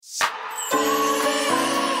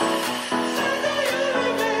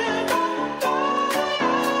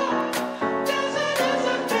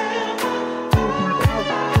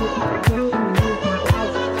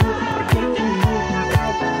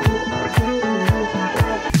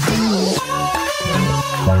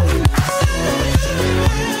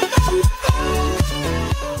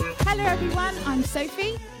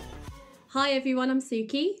Sophie. Hi everyone, I'm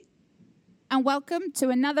Suki. And welcome to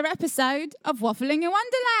another episode of Waffling in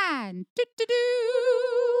Wonderland.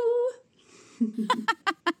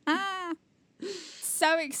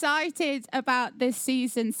 So excited about this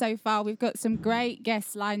season so far. We've got some great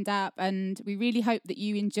guests lined up and we really hope that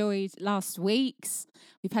you enjoyed last week's.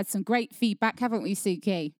 We've had some great feedback, haven't we,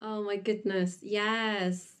 Suki? Oh my goodness,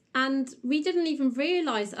 yes. And we didn't even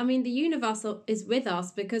realise, the universe is with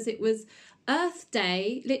us because it was Earth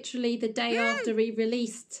Day, literally the day after we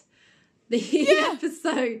released the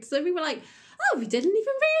episode. So we were like, oh, we didn't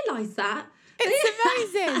even realise that.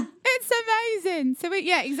 It's amazing. It's amazing. So,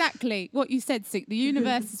 exactly what you said, Suk. The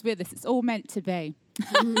universe is with us. It's all meant to be.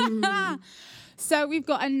 So we've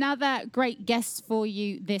got another great guest for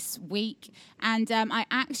you this week. And I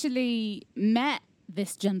actually met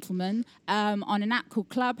this gentleman on an app called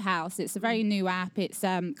Clubhouse. It's a very new app. It's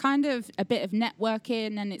kind of a bit of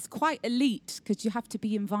networking and it's quite elite because you have to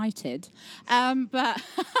be invited.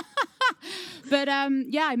 But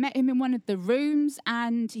I met him in one of the rooms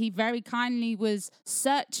and he very kindly was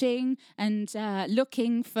searching and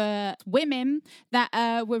looking for women that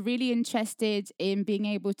were really interested in being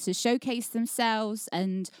able to showcase themselves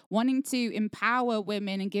and wanting to empower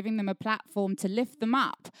women and giving them a platform to lift them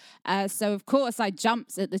up. So, of course, I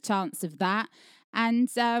jumped at the chance of that. And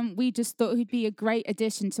we just thought he'd be a great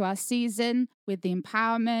addition to our season with the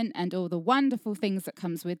empowerment and all the wonderful things that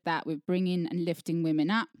comes with that, with bringing and lifting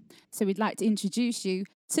women up. So we'd like to introduce you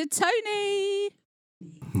to Tony.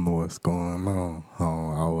 What's going on?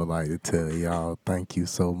 I would like to tell y'all thank you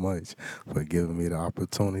so much for giving me the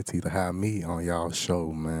opportunity to have me on y'all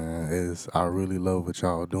show, man. I really love what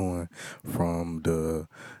y'all doing from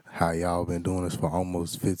how y'all been doing this for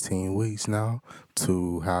almost 15 weeks now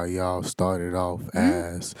to how y'all started off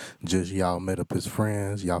as just y'all met up as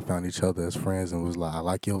friends. Y'all found each other as friends and was like, I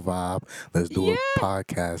like your vibe. Let's do a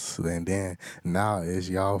podcast. And then now it's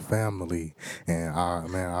y'all family. And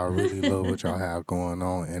I really love what y'all have going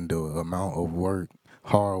on and the amount of work,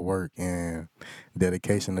 hard work and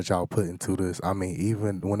dedication that y'all put into this.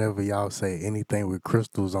 Even whenever y'all say anything with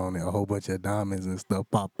crystals on it, a whole bunch of diamonds and stuff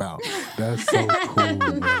pop out. That's so cool,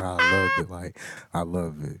 man. I love it. I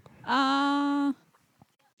love it.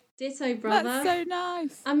 Ditto, brother. That's so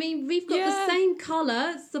nice. We've got the same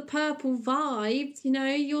colour. It's the purple vibe. You know,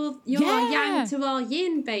 you're our yang to our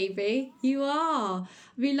yin, baby. You are.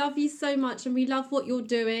 We love you so much and we love what you're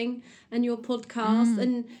doing and your podcast.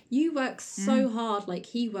 And you work so hard. Like,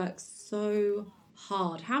 he works so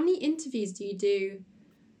hard. How many interviews do you do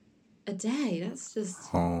a day? That's just...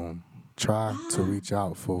 Try to reach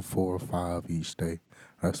out for 4 or 5 each day.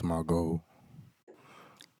 That's my goal.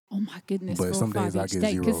 Oh my goodness. But some days I get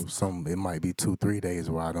zero. It might be 2-3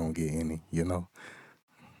 days where I don't get any, you know?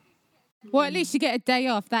 Well, at least you get a day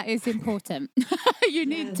off. That is important. You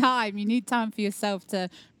need time. You need time for yourself to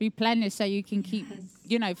replenish so you can keep,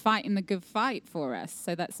 fighting the good fight for us.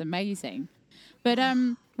 So that's amazing. But,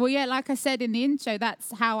 like I said in the intro,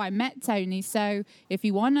 that's how I met Tony. So if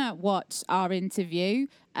you want to watch our interview,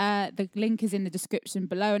 the link is in the description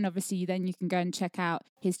below. And obviously then you can go and check out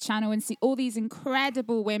his channel and see all these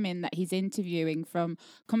incredible women that he's interviewing from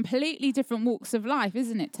completely different walks of life,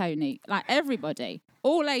 isn't it, Tony? Like everybody,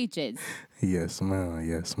 all ages. Yes, ma'am.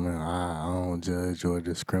 Yes, ma'am. I don't judge or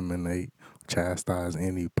discriminate, chastise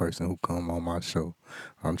any person who come on my show.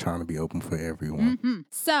 I'm trying to be open for everyone. Mm-hmm.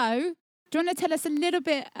 So... do you want to tell us a little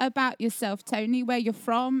bit about yourself, Tony, where you're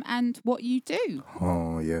from and what you do?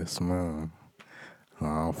 Oh, yes, ma'am.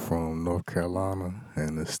 I'm from North Carolina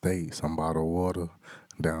in the States. I'm by the water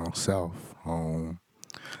down south.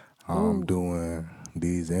 I'm doing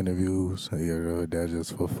these interviews. They're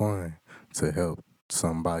just for fun to help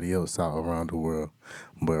somebody else out around the world.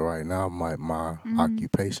 But right now, my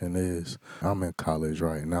occupation is I'm in college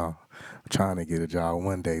right now. Trying to get a job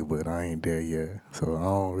one day, but I ain't there yet. So I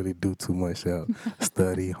don't really do too much else.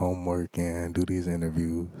 Study, homework, and do these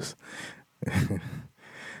interviews.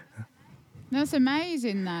 That's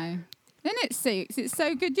amazing, though. Isn't it, Six? It's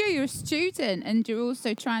so good. You're a student and you're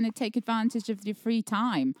also trying to take advantage of your free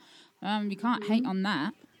time. You can't hate on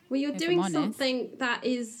that. Well, you're doing something that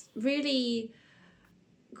is really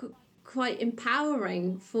quite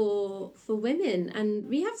empowering for women, and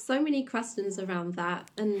we have so many questions around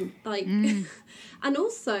that. And and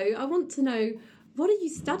also, I want to know, what are you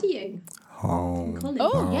studying in college?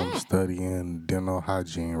 I'm studying dental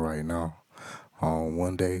hygiene right now.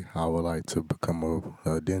 One day, I would like to become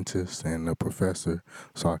a dentist and a professor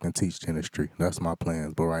so I can teach dentistry. That's my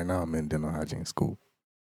plans. But right now, I'm in dental hygiene school.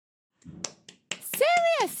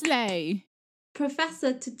 Seriously?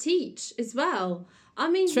 Professor to teach as well.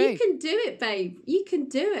 True. You can do it, babe. You can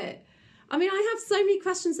do it. I mean, I have so many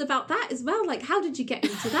questions about that as well. Like, how did you get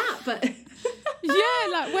into that? But Yeah,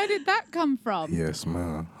 like where did that come from? Yes,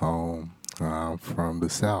 ma'am. I'm from the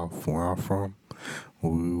South. Where I'm from,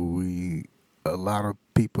 we a lot of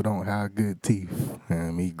people don't have good teeth.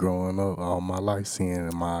 And me growing up all my life,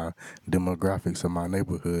 seeing my demographics of my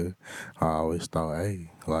neighborhood, I always thought,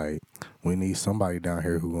 hey, like we need somebody down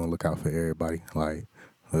here who gonna look out for everybody. Like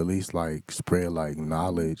at least like spread like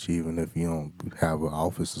knowledge, even if you don't have an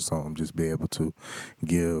office or something, just be able to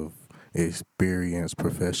give experienced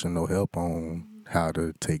professional help on how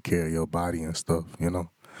to take care of your body and stuff, you know.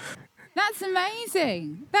 That's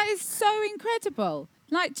amazing. That is so incredible.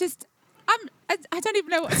 Like, I don't even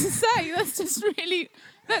know what to say. That's really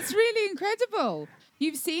incredible.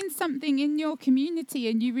 You've seen something in your community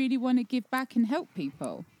and you really want to give back and help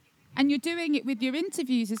people. And you're doing it with your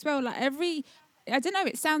interviews as well. Like I don't know,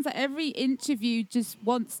 it sounds like every interview just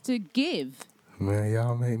wants to give. Man,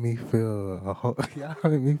 y'all make me feel y'all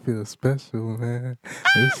make me feel special, man.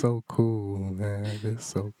 It's so cool, man. It's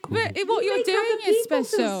so cool. But what you're make doing other is people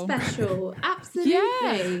special. feel special.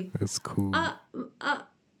 Absolutely. It's cool.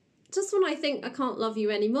 Just when I think I can't love you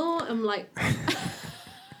anymore, I'm like.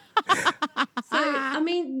 So I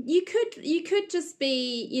mean, you could just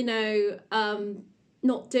be,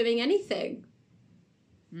 not doing anything.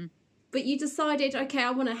 But you decided, okay,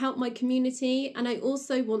 I want to help my community, and I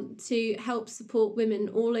also want to help support women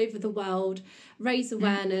all over the world, raise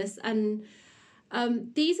awareness. And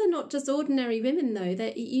these are not just ordinary women, though.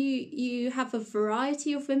 That you have a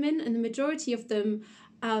variety of women, and the majority of them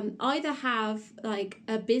either have like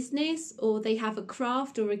a business, or they have a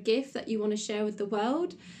craft or a gift that you want to share with the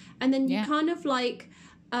world. And then you kind of like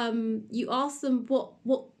you ask them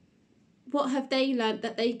what have they learned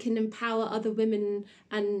that they can empower other women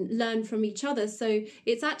and learn from each other. So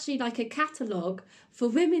it's actually like a catalogue for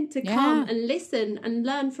women to come and listen and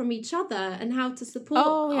learn from each other and how to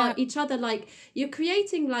support each other. Like you're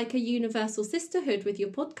creating like a universal sisterhood with your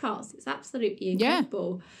podcast. It's absolutely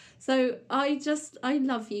incredible. So I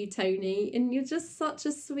love you, Tony, and you're just such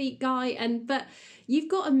a sweet guy. But you've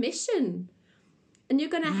got a mission, and you're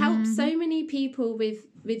going to help so many people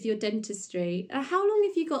with your dentistry. How long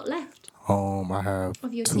have you got left? I have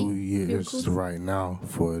 2 years right now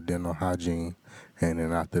for dental hygiene, and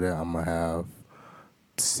then after that, I'm gonna have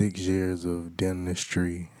 6 years of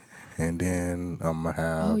dentistry, and then I'm gonna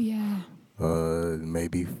have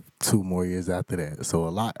maybe 2 more years after that. So a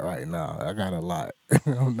lot right now. I got a lot.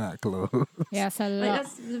 I'm not close. Yeah, it's a lot. Like,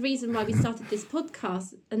 that's the reason why we started this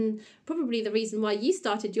podcast, and probably the reason why you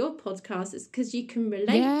started your podcast is because you can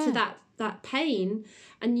relate to that pain,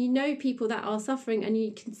 and you know people that are suffering, and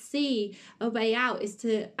you can see a way out is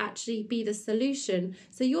to actually be the solution.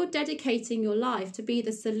 So you're dedicating your life to be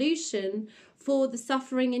the solution for the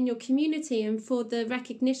suffering in your community and for the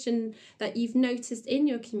recognition that you've noticed in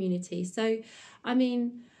your community. So, I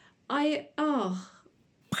mean, that's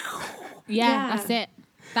it.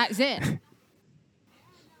 That's it.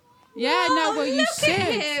 Yeah, no, well, you should. Look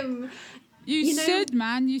at him. You should,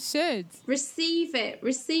 man. You should. Receive it.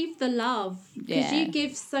 Receive the love. Because you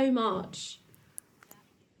give so much.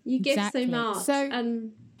 You give so much. So,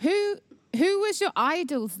 who was your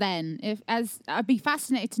idols then? I'd be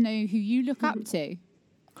fascinated to know who you look up to.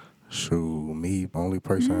 Shoot, me, only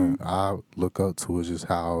person I look up to is just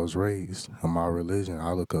how I was raised. In my religion,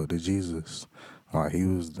 I look up to Jesus. He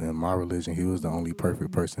was, in my religion, he was the only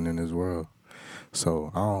perfect person in this world.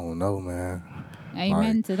 So, I don't know, man.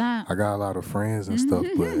 Amen to that. I got a lot of friends and stuff,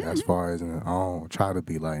 but as far as, I don't try to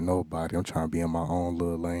be like nobody. I'm trying to be in my own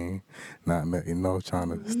little lane, not, trying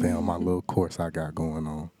to stay on my little course I got going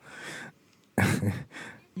on.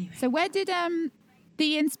 So where did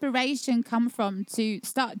the inspiration come from to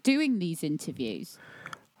start doing these interviews?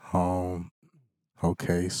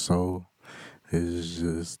 Okay, so it's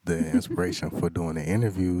just the inspiration for doing the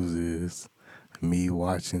interviews is me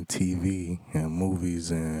watching TV and movies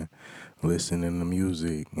and listening to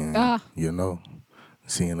music and,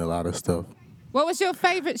 seeing a lot of stuff. What was your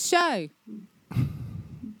favorite show?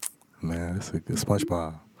 Man, it's a good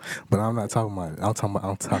SpongeBob. But I'm not talking about it. I'm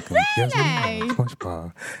talking Really? Yes,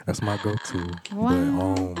 SpongeBob. That's my go-to.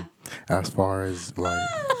 Wow. But as far as like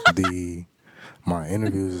my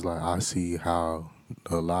interviews is like I see how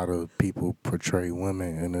a lot of people portray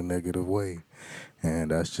women in a negative way.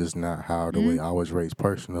 And that's just not how the way I was raised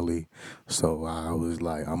personally. So I was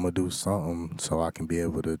like, I'm gonna do something so I can be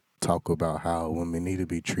able to talk about how women need to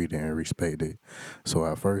be treated and respected. So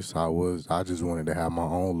at first I just wanted to have my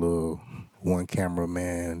own little one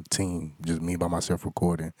cameraman team, just me by myself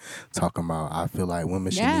recording, talking about I feel like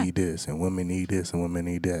women should Yeah. need this and women need this and women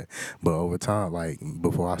need that. But over time, like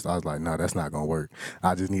before I was like, no, that's not gonna work.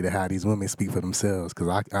 I just need to have these women speak for themselves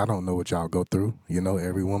because I don't know what y'all go through. You know,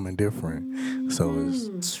 every woman different. So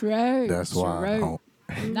that's why. True.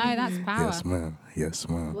 No, that's power. Yes, ma'am. Yes,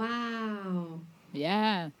 ma'am. Wow.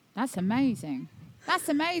 Yeah, that's amazing. That's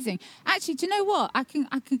amazing. Actually, do you know what? I can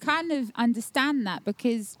kind of understand that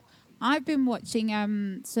because I've been watching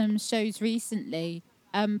some shows recently,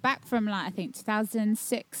 back from like I think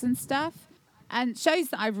 2006 and stuff, and shows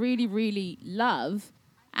that I really really love.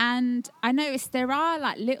 And I noticed there are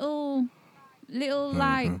like little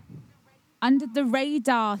like under the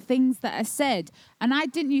radar things that are said, and I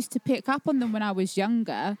didn't used to pick up on them when I was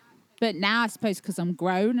younger, but now I suppose because I'm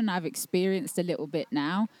grown and I've experienced a little bit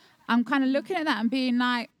now, I'm kind of looking at that and being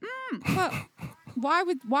like, but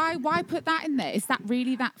why put that in there? Is that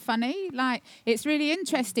really that funny? Like, it's really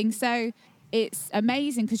interesting. So it's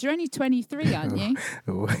amazing because you're only 23, aren't you?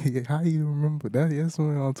 How you remember that? Yes,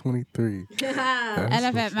 man, I'm 23.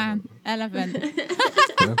 Elephant, man. Elephant.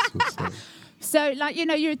 That's what's up. So, like, you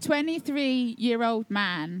know, you're a 23-year-old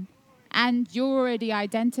man and you're already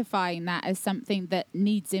identifying that as something that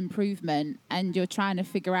needs improvement, and you're trying to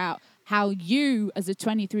figure out how you, as a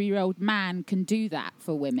 23-year-old man, can do that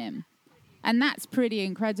for women. And that's pretty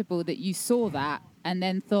incredible that you saw that and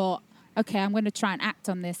then thought, okay, I'm going to try and act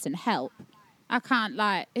on this and help. I can't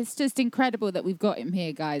lie. It's just incredible that we've got him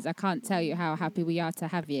here, guys. I can't tell you how happy we are to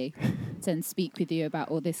have you and speak with you about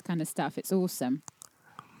all this kind of stuff. It's awesome.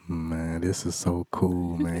 Man, this is so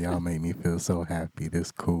cool, man. Y'all make me feel so happy.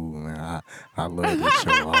 This cool, man. I love this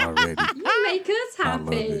show already. You make us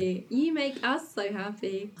happy. You make us so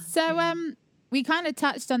happy. So, we kind of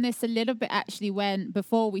touched on this a little bit actually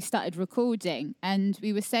before we started recording, and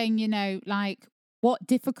we were saying, you know, like, what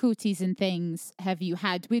difficulties and things have you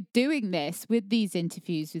had with doing this, with these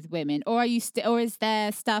interviews with women, or are you or is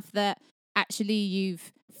there stuff that actually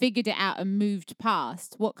you've figured it out and moved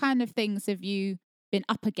past? What kind of things have you been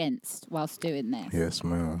up against whilst doing this? Yes,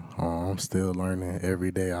 ma'am. I'm still learning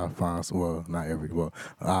every day. I find, well, not every, well,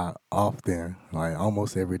 I often, like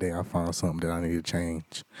almost every day, I find something that I need to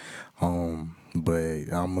change.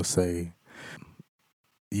 But I'm gonna say,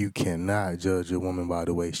 you cannot judge a woman by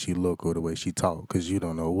the way she look or the way she talk, because you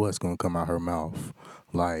don't know what's gonna come out her mouth.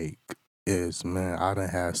 Like, man, I done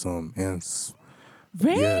had some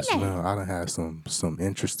Really? Yes, man. I done had some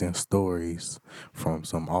interesting stories from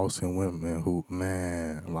some awesome women who,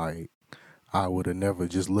 man, like, I would have never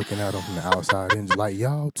just looking at them from the outside and just like,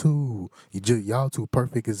 y'all two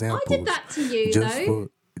perfect examples. I did that to you, though.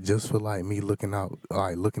 Just for like me looking out,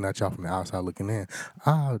 like looking at y'all from the outside looking in.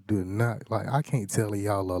 I do not, like, I can't tell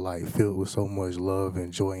y'all are like filled with so much love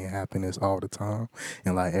and joy and happiness all the time,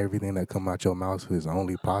 and like everything that come out your mouth is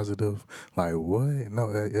only positive. Like, what? No,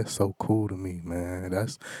 it's so cool to me, man.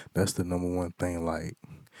 That's the number one thing. Like,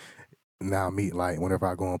 now like whenever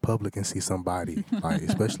I go in public and see somebody, like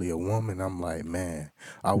especially a woman, I'm like, man,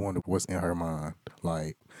 I wonder what's in her mind.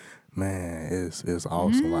 Like, man, it's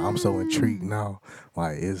awesome. Like, I'm so intrigued now.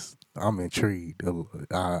 Like, I'm intrigued.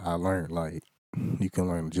 I learned, like, you can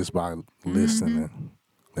learn just by listening.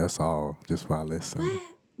 That's all, just by listening.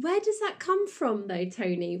 Where does that come from, though,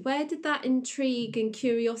 Tony? Where did that intrigue and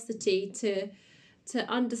curiosity to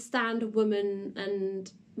understand a woman and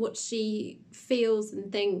what she feels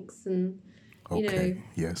and thinks and, you know?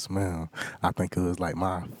 Yes, ma'am. I think it was like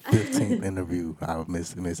my 15th interview with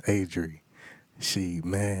Miss Adri.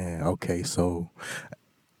 So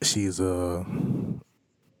she's a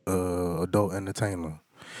adult entertainer,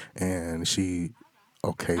 and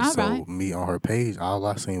me on her page, all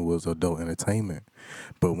I seen was adult entertainment.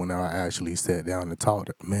 But when I actually sat down and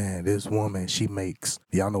talked, man, this woman, she makes,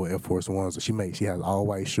 y'all know what Air Force Ones are. She has all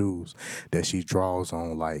white shoes that she draws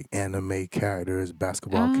on, like anime characters,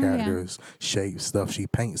 basketball characters, shapes, stuff. She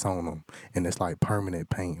paints on them, and it's like permanent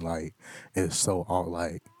paint. Like, it's so all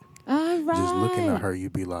like. Just looking at her,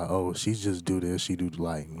 you'd be like, oh, she just do this, she do,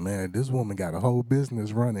 like, man, this woman got a whole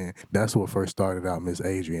business running. That's what first started out Miss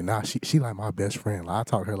Adrian. Now she like my best friend. Like, I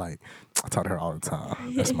talk to her all the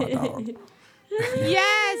time. That's my dog.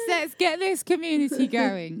 Yes, let's get this community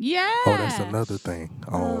going. Yeah. Oh, that's another thing.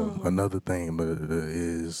 Another thing, but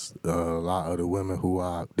is a lot of the women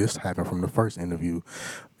this happened from the first interview.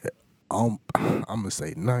 I'm gonna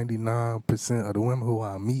say 99% of the women who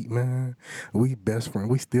I meet, man, we best friends.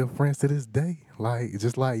 We still friends to this day. Like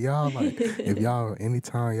just like y'all. Like if y'all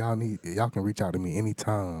anytime y'all need, y'all can reach out to me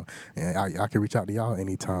anytime, and I can reach out to y'all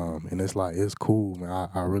anytime. And it's like it's cool, man.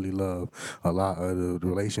 I really love a lot of the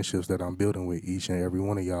relationships that I'm building with each and every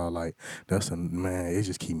one of y'all. Like that's a man. It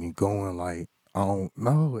just keep me going. Like I don't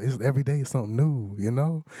know. It's every day is something new, you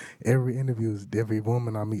know? Every interview is every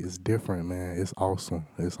woman I meet is different, man. It's awesome.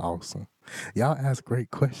 It's awesome. Y'all ask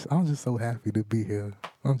great questions. I'm just so happy to be here.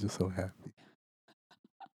 I'm just so happy.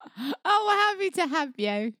 Oh, we're happy to have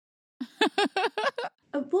you.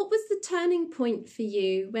 What was the turning point for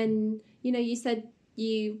you when, you said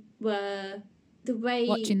you were the way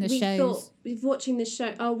Watching the we shows. thought, watching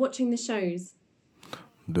the shows?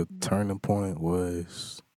 The turning point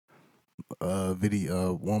was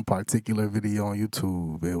one particular video on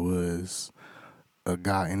YouTube. It was a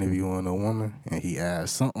guy interviewing a woman, and he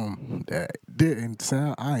asked something that didn't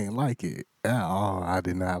sound. I ain't like it at all. I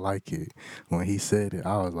did not like it. When he said it,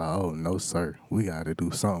 I was like, "Oh no, sir, we got to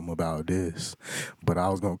do something about this." But I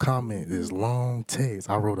was gonna comment this long text.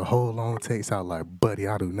 I wrote a whole long text out like, "Buddy,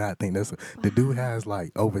 I do not think that's." The dude has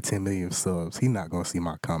like over 10 million subs. He not gonna see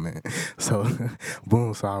my comment. So,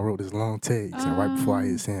 boom. So I wrote this long text, and right before I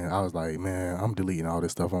hit send, I was like, "Man, I'm deleting all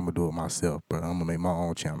this stuff. I'm gonna do it myself, but I'm gonna make my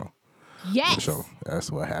own channel." Yes. So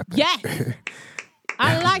that's what happened. Yes.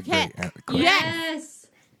 I like it. Yes.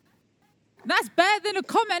 That's better than a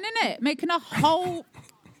comment, isn't it? Making a whole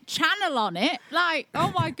channel on it. Like,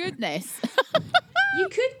 oh my goodness. You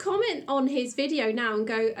could comment on his video now and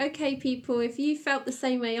go, "Okay, people, if you felt the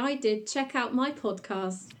same way I did, check out my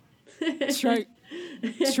podcast." True.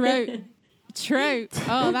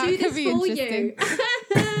 Oh, We'll that do could this be for interesting.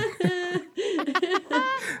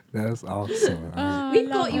 That's awesome. We've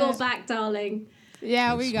got your back, darling.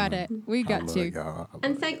 Yeah, we got it. We got you.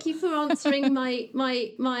 And thank you for answering my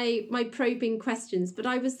probing questions. But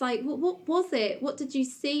I was like, what was it? What did you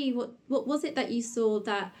see? What was it that you saw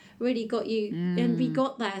that really got you? And we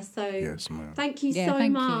got there. So yes, ma'am. Thank you so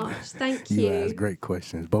much. Thank you. You asked great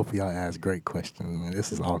questions. Both of y'all asked great questions. Man.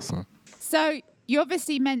 This is awesome. So you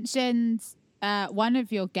obviously mentioned one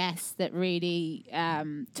of your guests that really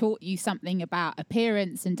taught you something about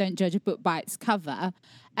appearance and don't judge a book by its cover.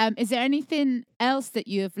 Is there anything else that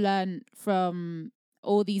you have learned from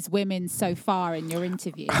all these women so far in your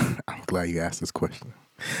interview? I'm glad you asked this question.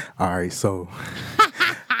 All right, so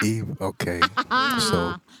Eve, okay.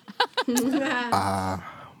 So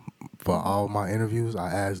for all my interviews,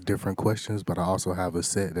 I ask different questions, but I also have a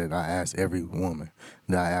set that I ask every woman,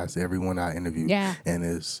 that I ask everyone I interview. Yeah. And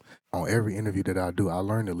it's on every interview that I do, I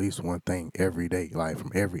learn at least one thing every day. Like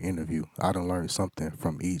from every interview, I done learned something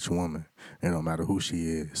from each woman, and no matter who she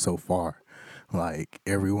is so far. Like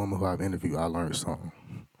every woman who I've interviewed, I learned something.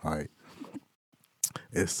 Like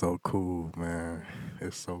it's so cool, man.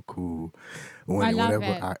 It's so cool. I love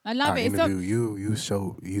it. I love it. Interview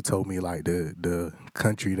you told me like the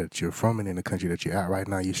country that you're from and in the country that you're at right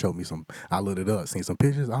now. You showed me some. I looked it up, seen some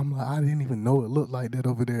pictures. I'm like, I didn't even know it looked like that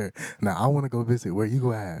over there. Now I want to go visit where you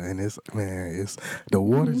go at, and it's the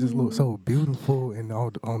water just looks so beautiful and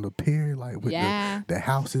on the pier, like with the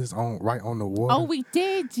houses right on the water. Oh, we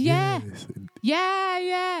did, yeah. Yes.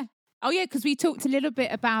 Yeah. Oh, yeah, because we talked a little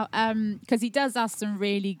bit about, because he does ask some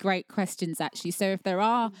really great questions, actually. So if there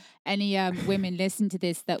are any women listening to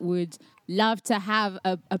this that would love to have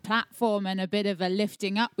a platform and a bit of a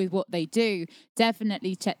lifting up with what they do,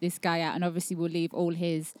 definitely check this guy out. And obviously we'll leave all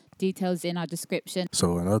his details in our description.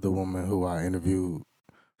 So another woman who I interviewed,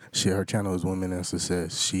 her channel is Women in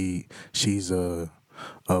Success. She's a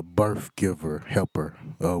birth giver, helper,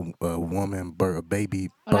 a woman, a baby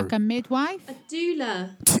birth. Like a midwife? A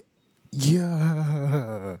doula.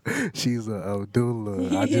 Yeah, she's a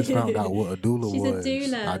doula. I just found out what a doula was.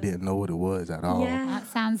 She's a doula. I didn't know what it was at all. Yeah. That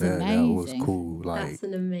sounds amazing. That was cool. Like, that's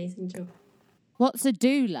an amazing job. What's a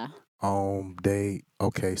doula?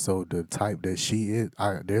 So the type that she is,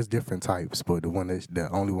 there's different types, but the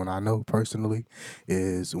only one I know personally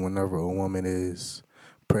is whenever a woman is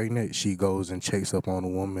pregnant, she goes and checks up on a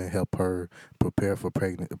woman, help her prepare for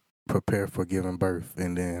giving birth,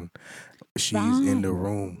 and then she's in the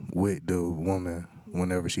room with the woman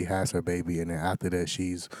whenever she has her baby, and then after that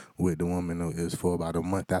she's with the woman is for about a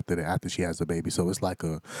month after she has the baby. So it's like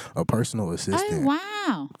a personal assistant. Oh,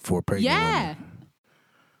 wow. For pregnant women.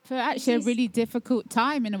 For actually a really difficult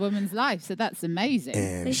time in a woman's life, so that's amazing.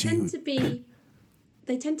 And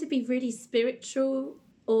they tend to be really spiritual,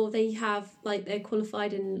 or they have they're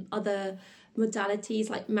qualified in other modalities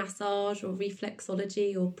like massage or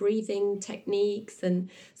reflexology or breathing techniques, and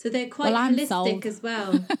so they're quite holistic as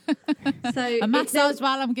well. So a massage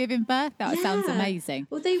while I'm giving birth, that sounds amazing.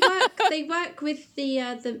 Well, they work with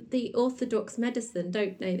the orthodox medicine,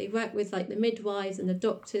 don't they? They work with like the midwives and the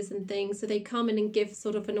doctors and things, so they come in and give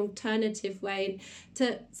sort of an alternative way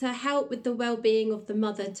to help with the well-being of the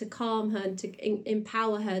mother, to calm her and to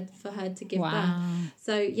empower her for her to give birth.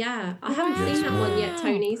 So yeah, I haven't seen that one yet,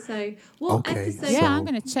 Tony. So what episode? Yeah, I'm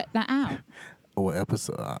going to check that out. What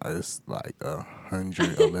episode? It's like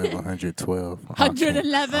 111, 112.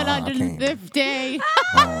 111, 150.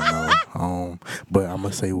 I don't know. But I'm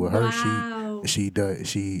gonna say with her, she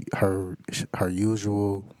does her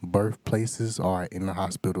usual birthplaces are in the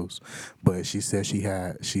hospitals. But she said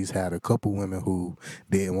she's had a couple women who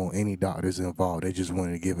didn't want any doctors involved. They just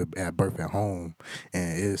wanted to give it at birth at home.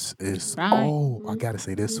 And it's right. I gotta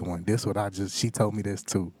say this one. This what she told me this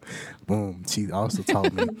too. Boom. She also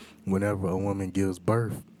told me whenever a woman gives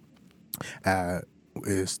birth,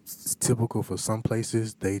 it's typical for some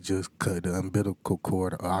places, they just cut the umbilical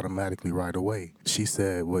cord automatically right away. She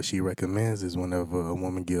said what she recommends is whenever a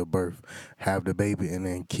woman gives birth, have the baby and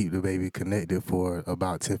then keep the baby connected for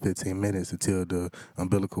about 10-15 minutes until the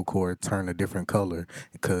umbilical cord turn a different color,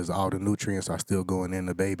 because all the nutrients are still going in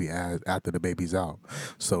the baby after the baby's out.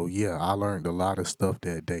 So yeah, I learned a lot of stuff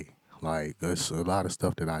that day. Like, there's a lot of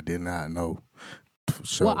stuff that I did not know.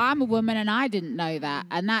 Sure. Well, I'm a woman and I didn't know that,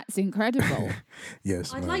 and that's incredible.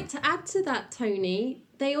 Yes, I'd like to add to that, Tony.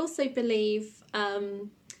 They also believe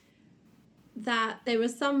that there are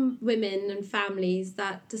some women and families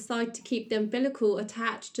that decide to keep the umbilical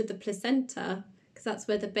attached to the placenta, because that's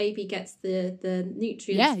where the baby gets the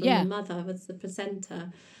nutrients from the mother, was the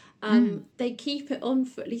placenta. They keep it on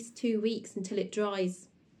for at least 2 weeks until it dries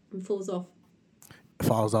and falls off.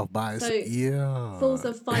 Falls off by itself. Falls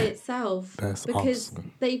off by itself. That's because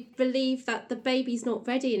awesome. They believe that the baby's not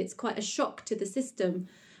ready and it's quite a shock to the system.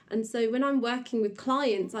 And so when I'm working with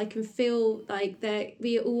clients, I can feel like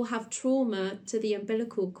we all have trauma to the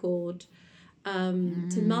umbilical cord,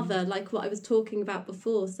 to mother, like what I was talking about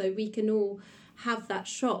before. So we can all have that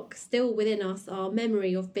shock still within us, our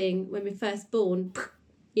memory of being when we're first born,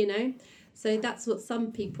 you know. So that's what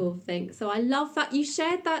some people think. So I love that you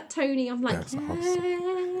shared that, Tony. I'm like, that's yes.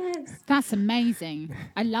 awesome. That's amazing.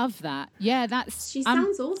 I love that. Yeah, She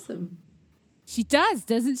sounds awesome. She does,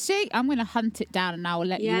 doesn't she? I'm going to hunt it down, and I will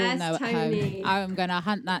let you all know Tony. at home. I'm going to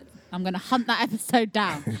hunt that. I'm going to hunt that episode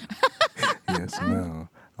down. Yes, ma'am.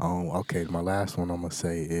 Okay, my last one I'm gonna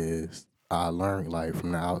say is, I learned, like,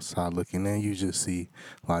 from the outside looking in, you just see,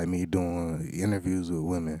 like, me doing interviews with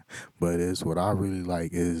women. But it's what I really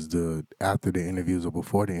like is after the interviews or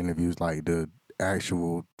before the interviews, like, the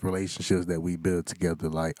actual relationships that we build together,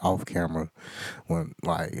 like, off camera, when,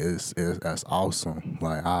 like, that's awesome.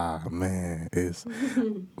 Like, man, it's,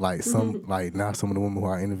 like, now some of the women who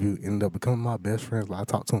I interview end up becoming my best friends. Like, I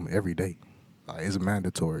talk to them every day. Like, it's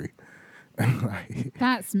mandatory. Like,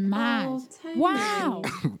 that's mad. Oh, wow.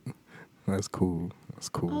 That's cool.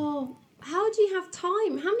 Oh, how do you have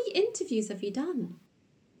time? How many interviews have you done?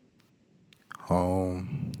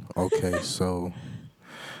 Okay, so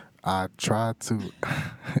I try to.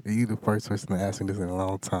 You're the first person to ask me this in a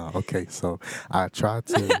long time. Okay, so I try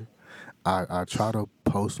to. I try to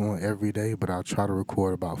post one every day, but I try to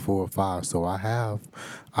record about 4 or 5. So I have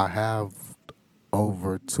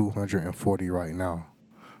over 240 right now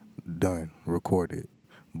done, recorded.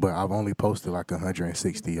 But I've only posted like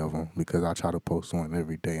 160 of them because I try to post one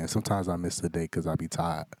every day. And sometimes I miss a day because I be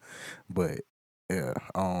tired. But, yeah,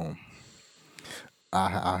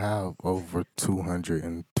 I have over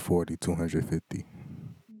 240, 250.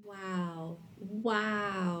 Wow.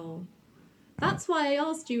 That's why I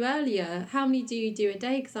asked you earlier, how many do you do a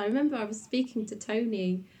day? Because I remember I was speaking to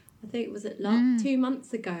Tony, I think it was 2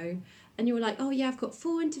 months ago. And you were like, oh, yeah, I've got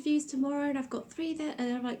 4 interviews tomorrow and I've got 3 there.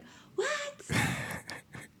 And I'm like, what?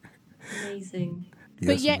 Amazing.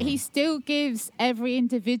 But yet he still gives every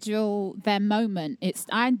individual their moment.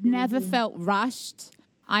 I never felt rushed.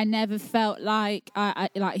 I never felt like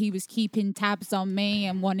like he was keeping tabs on me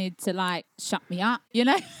and wanted to like shut me up, you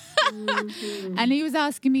know? And he was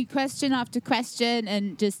asking me question after question,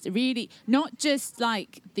 and just really not just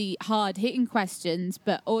like the hard hitting questions,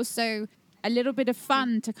 but also a little bit of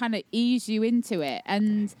fun to kind of ease you into it.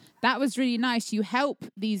 And that was really nice. You help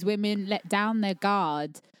these women let down their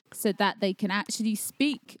guard so that they can actually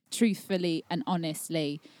speak truthfully and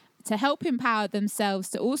honestly, to help empower themselves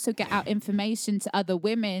to also get out information to other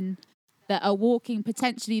women that are walking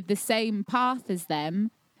potentially the same path as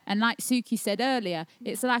them. And like Suki said earlier,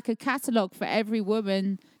 it's like a catalogue for every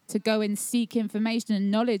woman to go and seek information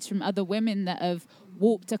and knowledge from other women that have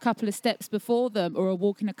walked a couple of steps before them or are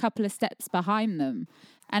walking a couple of steps behind them.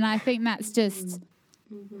 And I think that's just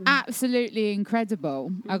absolutely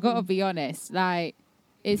incredible. I gotta be honest, like,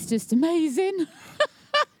 it's just amazing.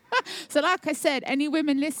 So like I said, any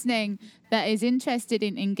women listening that is interested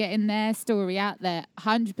in getting their story out there,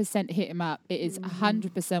 100% hit him up. It is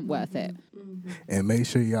 100% worth it. And make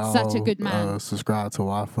sure y'all Such a good man. Subscribe to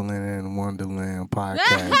Waffle and Wonderland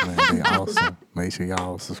podcast, man. They awesome. Make sure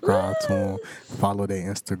y'all subscribe to them, follow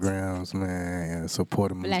their Instagrams, man, and support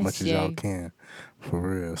them as much as y'all can. For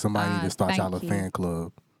real. Somebody need to start y'all a fan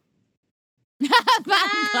club.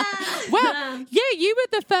 Well, yeah, you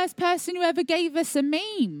were the first person who ever gave us a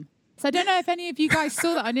meme. So I don't know if any of you guys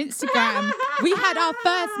saw that on Instagram. We had our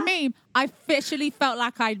first meme. I officially felt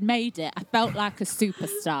like I'd made it. I felt like a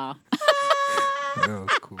superstar. That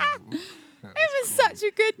was cool. It was such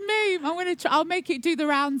a good meme. I'll make it do the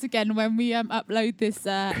rounds again when we upload this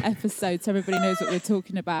episode, so everybody knows what we're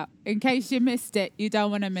talking about. In case you missed it, you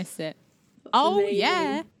don't want to miss it. Oh, amazing.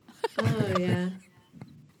 yeah. Oh, yeah.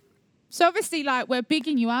 So obviously, like, we're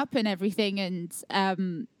bigging you up and everything, and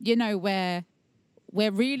you know, we're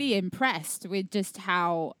really impressed with just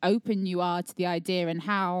how open you are to the idea and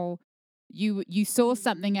how you saw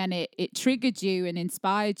something and it triggered you and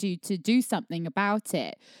inspired you to do something about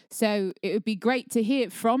it. So it would be great to hear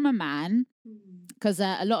it from a man, because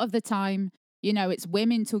a lot of the time, you know, it's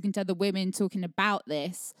women talking to other women talking about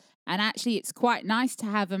this, and actually it's quite nice to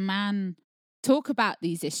have a man talk about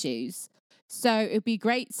these issues. So it'd be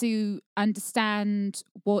great to understand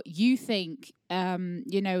what you think,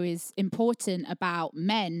 you know, is important about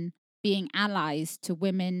men being allies to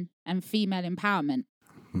women and female empowerment.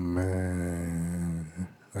 Man,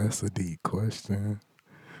 that's a deep question.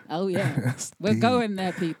 Oh, yeah. We're deep. going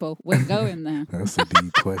there, people. We're going there. That's a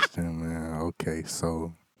deep question, man. Okay,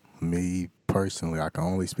 so me personally, I can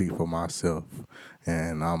only speak for myself,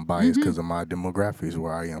 and I'm biased because of my demographics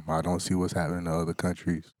where I am. I don't see what's happening in other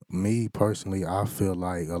countries. Me personally, I feel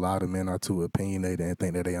like a lot of men are too opinionated and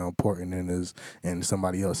think that they are important in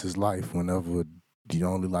somebody else's life, whenever the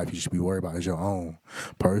only life you should be worried about is your own.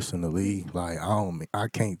 Personally, like, I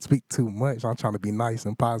can't speak too much. I'm trying to be nice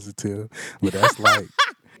and positive, but that's like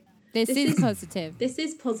This is positive. This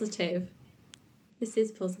is positive. This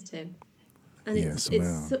is positive. And yes,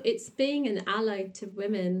 it's being an ally to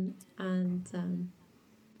women, and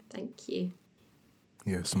thank you.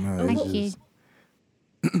 Yes, ma'am. Thank you.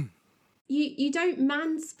 You don't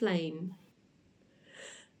mansplain.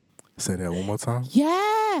 Say that one more time.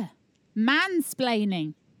 Yeah.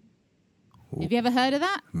 Mansplaining. Have you ever heard of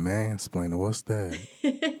that? Mansplaining, what's that?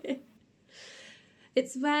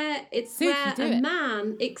 It's where Suki, do a it.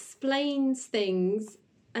 man explains things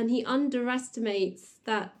and he underestimates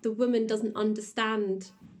that the woman doesn't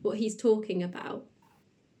understand what he's talking about.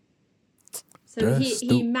 So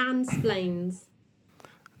he mansplains.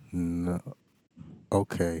 No.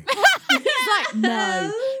 Okay. It's like,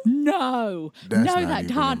 no, that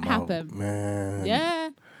can't happen. Man.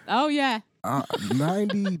 Yeah. Oh, yeah.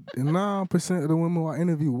 99% of the women I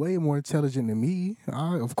interview way more intelligent than me.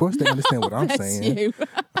 Of course, they understand what I'm Bless saying. you.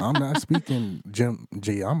 I'm not speaking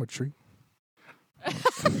geometry. I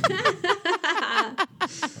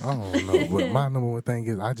don't know, but my number one thing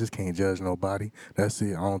is I just can't judge nobody. That's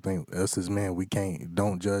it. I don't think us as men,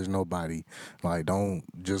 don't judge nobody. Like, don't,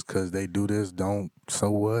 just because they do this,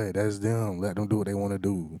 so what? That's them. Let them do what they want to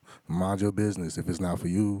do. Mind your business. If it's not for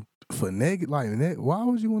you. For negative, why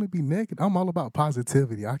would you want to be negative? I'm all about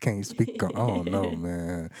positivity. I can't speak on, I don't know,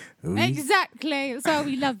 man. Exactly. That's why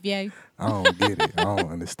we love you. I don't get it. I don't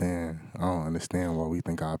understand why we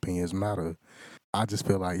think our opinions matter. I just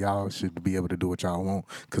feel like y'all should be able to do what y'all want,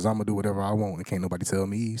 because I'm going to do whatever I want and can't nobody tell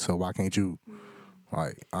me, so why can't you?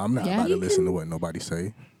 Like, I'm not about to listen to what nobody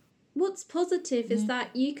say. What's positive is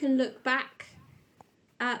that you can look back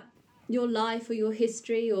at your life or your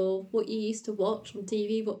history or what you used to watch on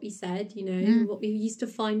TV, what we said, what we used to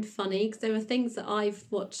find funny, because there are things that I've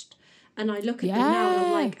watched and I look at them now and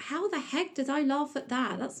I'm like, how the heck did I laugh at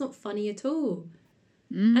that? That's not funny at all.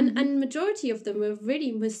 And majority of them were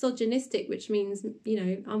really misogynistic, which means,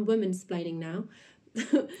 I'm women-splaining now.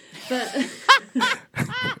 But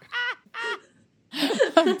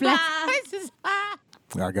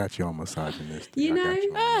I got you on misogynistic. So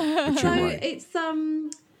right. it's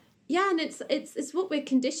and it's what we're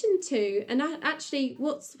conditioned to. And actually,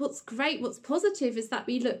 what's great, what's positive is that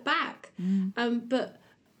we look back. But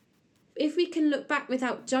if we can look back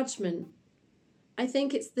without judgment, I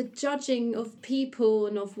think it's the judging of people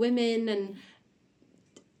and of women and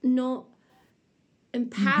not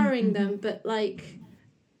empowering them, but like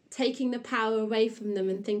taking the power away from them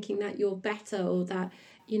and thinking that you're better, or that,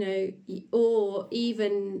 you know, or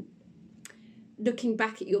even looking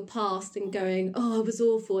back at your past and going, oh, I was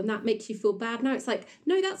awful, and that makes you feel bad. No, it's like,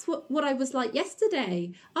 no, that's what I was like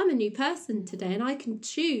yesterday. I'm a new person today, and I can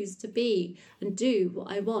choose to be and do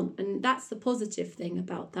what I want. And that's the positive thing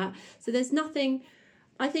about that. So there's nothing,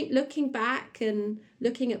 I think, looking back and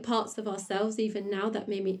looking at parts of ourselves even now that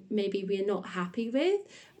maybe we're not happy with,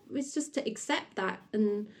 it's just to accept that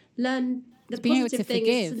and learn. The positive thing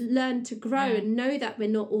is to learn to grow and know that we're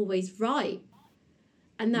not always right.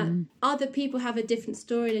 And that other people have a different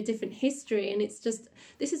story and a different history. And it's just,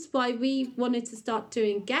 this is why we wanted to start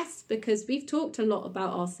doing guests, because we've talked a lot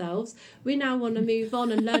about ourselves. We now want to move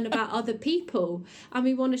on and learn about other people. And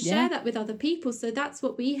we want to share that with other people. So that's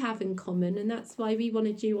what we have in common. And that's why we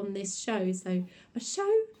wanted you on this show. So a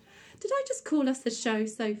show? Did I just call us a show,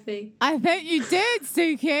 Sophie? I think you did,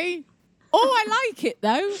 Suki. Oh, I like it,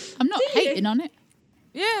 though. I'm not hating on it.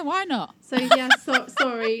 Yeah, why not? So, yeah,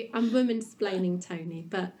 sorry, I'm woman-splaining, Tony,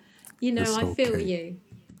 but, you know, I feel you.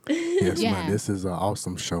 Yes, man, this is an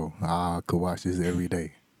awesome show. I could watch this every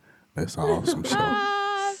day. That's an awesome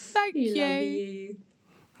show. Thank you. Love you.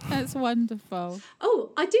 That's wonderful.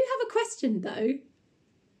 Oh, I do have a question, though.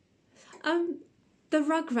 The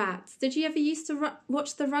Rugrats. Did you ever used to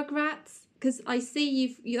watch the Rugrats? Because I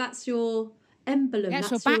see that's your emblem,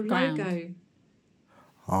 that's your logo.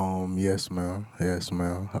 Yes, ma'am.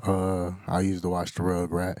 I used to watch the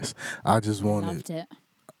Rugrats. I just wanted. Loved it.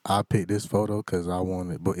 I picked this photo because I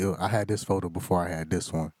wanted, but I had this photo before I had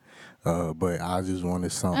this one. But I just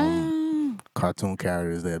wanted some cartoon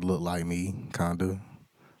characters that look like me, kinda.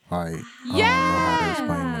 Like, I don't know how to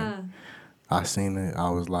explain it. I seen it. I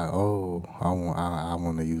was like, oh, I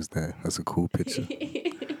want to use that. That's a cool picture.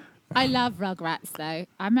 I love Rugrats, though.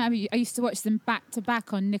 I remember I used to watch them back to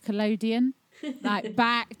back on Nickelodeon. Like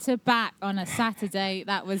back to back on a Saturday.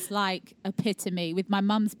 That was like epitome, with my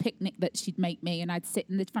mum's picnic that she'd make me, and I'd sit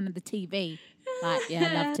in the front of the TV. Like, yeah,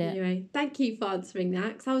 I loved it. Anyway, thank you for answering that,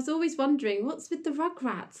 because I was always wondering what's with the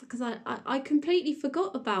Rugrats, because I completely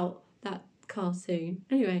forgot about that cartoon.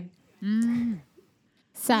 Anyway.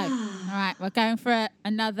 So, all right, we're going for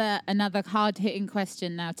another hard-hitting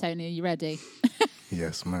question now, Tony. Are you ready?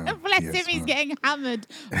 Yes, ma'am. Bless him, he's getting hammered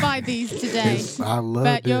by these today. I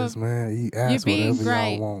love this, man. You ask whatever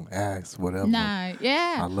great. y'all want. Ask whatever. No,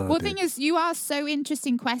 yeah. I love the thing is, you ask so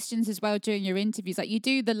interesting questions as well during your interviews. Like, you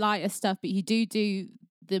do the lighter stuff, but you do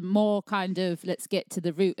the more kind of, let's get to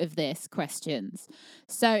the root of this questions.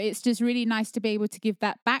 So it's just really nice to be able to give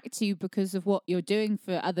that back to you because of what you're doing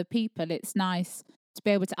for other people. It's nice to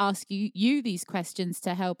be able to ask you these questions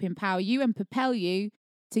to help empower you and propel you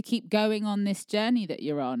to keep going on this journey that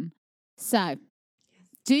you're on. So,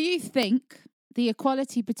 do you think the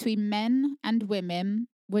equality between men and women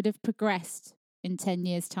would have progressed in 10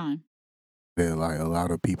 years' time? Yeah, like a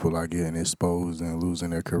lot of people are getting exposed and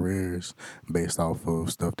losing their careers based off of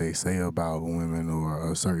stuff they say about women or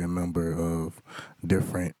a certain member of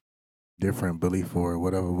different belief or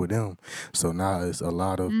whatever with them. So now it's a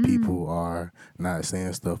lot of people are not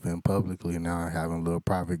saying stuff in publicly now, having little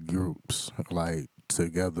private groups like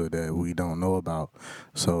together that we don't know about.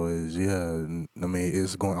 So it's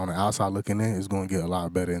it's going on the outside looking in, it's going to get a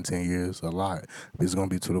lot better in 10 years. A lot. It's going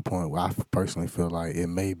to be to the point where I personally feel like it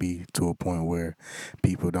may be to a point where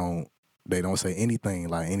people don't say anything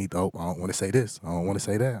like I don't want to say this, I don't want to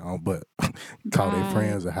say that, but call their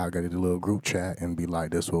friends or get a little group chat and be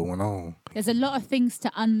like, this what went on. There's a lot of things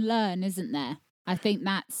to unlearn, isn't there? I think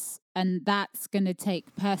that's going to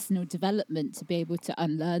take personal development to be able to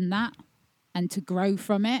unlearn that and to grow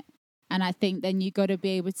from it. And I think then you got to be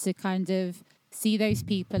able to kind of see those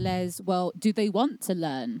people as, well, do they want to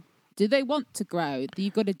learn? Do they want to grow?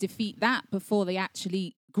 You've got to defeat that before they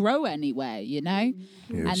actually grow anywhere, you know?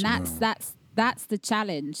 Yes, and that's the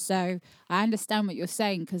challenge. So I understand what you're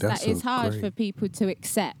saying, because that is hard for people to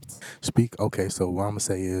accept. Okay, so what I'm going to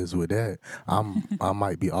say is with that, I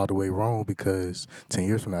might be all the way wrong, because 10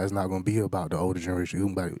 years from now, it's not going to be about the older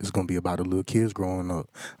generation. It's going to be about the little kids growing up.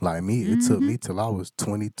 Like me, it took me till I was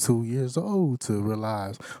 22 years old to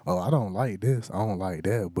realize, oh, I don't like this, I don't like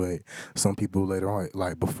that. But some people later on,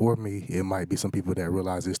 like before me, it might be some people that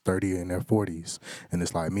realize it's 30 in their 40s. And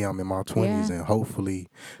it's like me, I'm in my 20s, and hopefully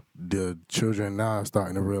the children now are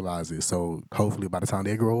starting to realize it. So hopefully by the time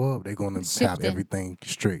they grow up, they're going to have everything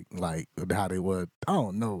strict, like how they were. I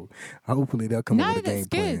don't know. Hopefully they'll come up with a game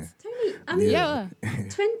plan. Tony, I mean,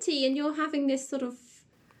 20 and you're having this sort of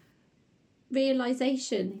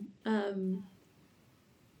realization. I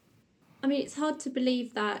mean, it's hard to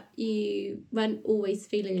believe that you weren't always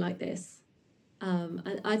feeling like this.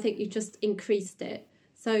 I think you just increased it.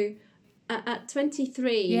 So at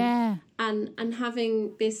 23 Yeah. and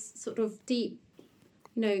having this sort of deep,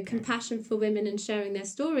 compassion for women and sharing their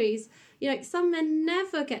stories, some men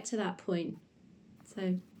never get to that point.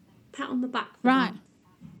 So pat on the back for Right.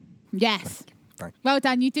 that. Yes. Thank you. Well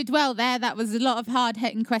done. You did well there. That was a lot of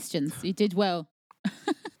hard-hitting questions. You did well.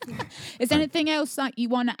 Is there anything else like you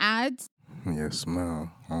want to add? Yes,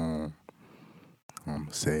 ma'am. I'm going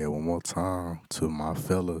to say it one more time to my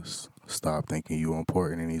fellas. Stop thinking you're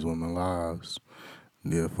important in these women's lives.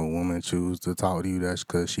 If a woman choose to talk to you, that's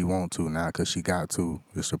because she want to, not because she got to.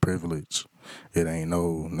 It's a privilege. It ain't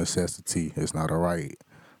no necessity. It's not a right.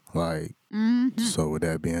 Like, so with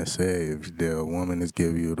that being said, if the woman is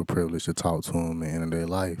giving you the privilege to talk to them at the end of their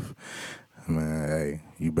life, man, hey,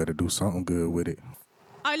 you better do something good with it.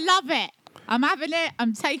 I love it. I'm having it,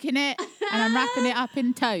 I'm taking it, and I'm wrapping it up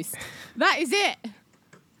in toast. That is it.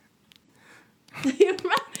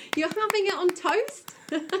 You're having it on toast?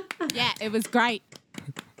 Yeah, it was great.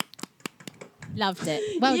 Loved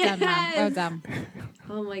it. Well done, man. Well done.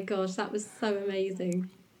 Oh my gosh, that was so amazing.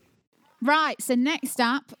 Right, so next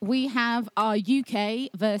up, we have our UK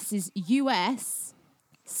versus US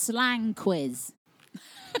slang quiz.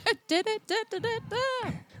 I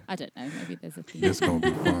don't know, maybe there's a theme. It's going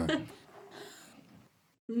to be fun.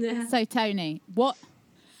 Yeah. So, Tony, what...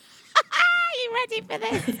 Are you ready for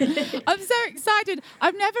this? I'm so excited.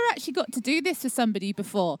 I've never actually got to do this for somebody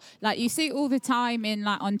before. Like, you see it all the time in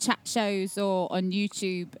like on chat shows or on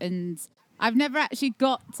YouTube, and I've never actually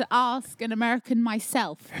got to ask an American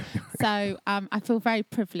myself. So I feel very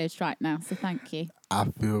privileged right now. So thank you. I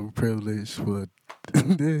feel privileged for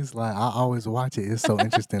this. Like, I always watch it. It's so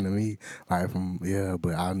interesting to me. Like,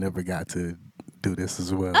 but I never got to do this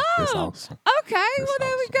as well. It's awesome. Okay, well,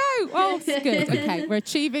 there we go. Oh, it's good. Okay, we're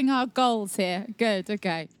achieving our goals here. Good,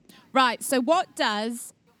 okay. Right, so what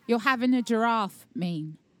does "you're having a giraffe"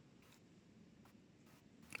 mean?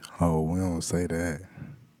 Oh, we don't say that.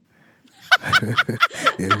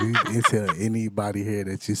 If you tell anybody here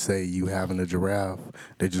that you say you having a giraffe,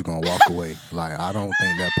 they're just going to walk away. Like, I don't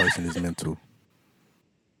think that person is mental.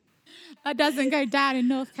 That doesn't go down in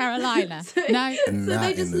North Carolina. No? So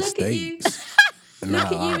they just look at you. Look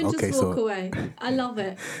at you and just walk away. I love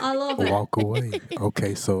it. Walk away.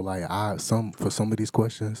 Okay, so like for some of these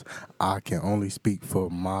questions, I can only speak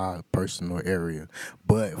for my personal area.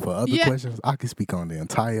 But for other questions, I can speak on the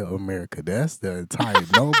entire America. That's the entire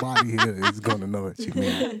nobody here is gonna know what you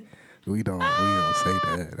mean. We don't say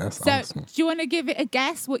that. That's awesome. Do you want to give it a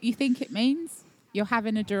guess what you think it means? You're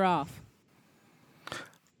having a giraffe.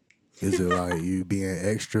 Is it like you being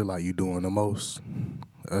extra, like you doing the most?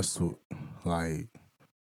 That's what, like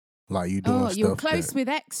you doing stuff. Oh, you're close with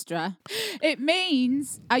extra. It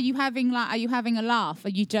means, are you having a laugh? Are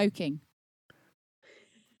you joking?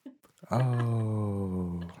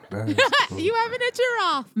 Oh, that's cool. You having a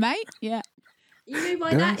giraffe, mate? Yeah. You know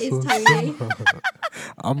why that is, Tony?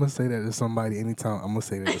 I'm going to say that to somebody anytime. I'm going to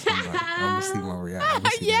say that to somebody. I'm going to see my reaction.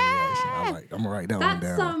 I'm going to write that one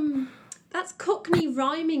down. That's Cockney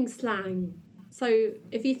rhyming slang. So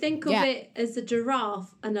if you think of it as a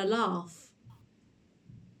giraffe and a laugh.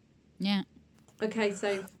 Yeah. Okay,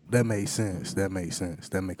 so... That makes sense. That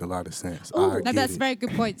make a lot of sense. Oh, that's a very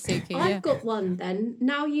good point, Suki. I've got one then.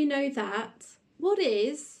 Now you know that. What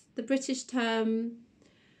is the British term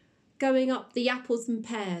going up the apples and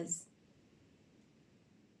pears?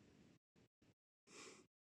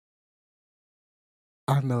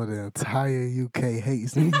 I know the entire UK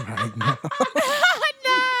hates me right now.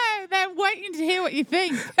 No, they're waiting to hear what you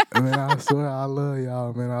think. Man, I swear I love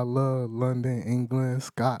y'all, man. I love London, England,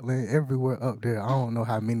 Scotland, everywhere up there. I don't know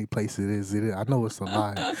how many places it is. I know it's a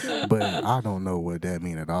lot, but I don't know what that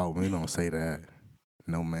mean at all. We don't say that.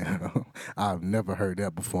 No, man. I've never heard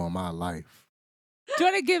that before in my life. Do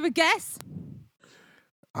you want to give a guess?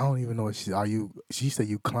 I don't even know what she said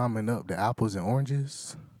you climbing up the apples and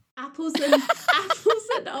oranges? Apples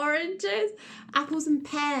and oranges? Apples and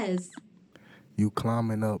pears. You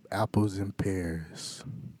climbing up apples and pears.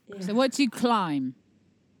 Yeah. So what do you climb?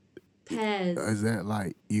 Pears. Is that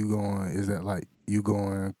like you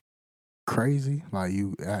going crazy? Like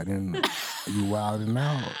you wilding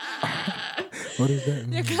out? What does that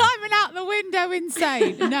mean? You're climbing out the window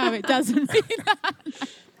insane. No, it doesn't mean that.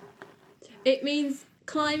 It means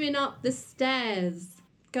climbing up the stairs.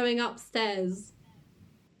 Going upstairs.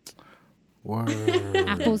 Word.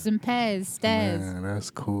 Apples and pears, stairs. Man, that's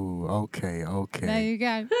cool. Okay. There you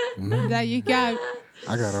go. There you go.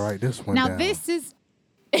 I gotta write this one down. Now this is...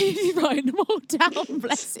 He's writing them all down.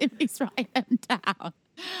 Bless him. He's writing them down.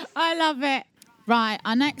 I love it. Right,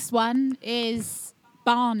 our next one is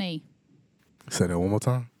Barney. Say that one more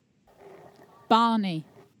time. Barney.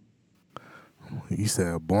 You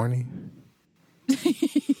said Barney?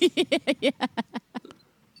 Yeah.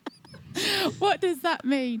 What does that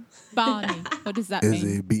mean, Barney? What does that Is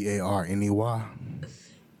mean? it Barney?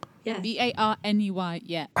 Yes. Barney.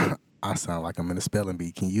 Yeah. I sound like I'm in a spelling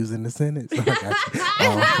bee. Can you use it in a sentence? I got you.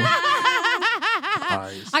 All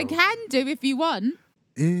right, I can do if you want.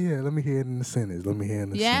 Yeah, let me hear it in the sentence.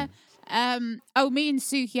 Yeah. Me and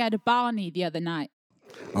Suki had a Barney the other night.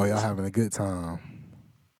 Oh, y'all having a good time.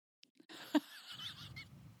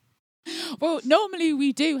 Well, normally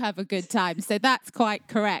we do have a good time, so that's quite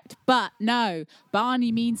correct. But no,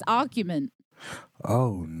 Barney means argument.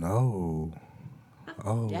 Oh, no.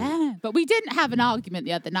 Oh. Yeah, but we didn't have an argument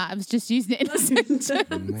the other night. I was just using it in a sentence.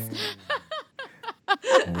 Man. Oh,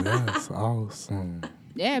 that's awesome.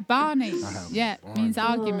 Yeah, Barney. Yeah, means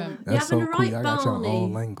argument. That's so having a cool. right I got your Barney.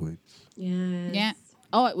 own language. Yes. Yeah.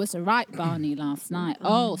 Oh, it was a right Barney last night.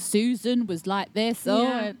 Oh, Susan was like this.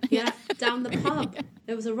 Yeah, down the pub.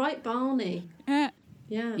 There was a right Barney. Yeah.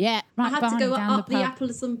 Yeah. Yeah, I right had Barney to go down up the pub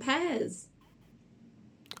apples and pears.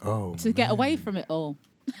 Oh. to get away from it all.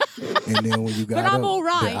 And then when you got I'm up, all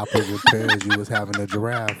right. the apples and pears, you was having a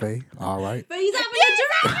giraffe, eh? All right. But he's having a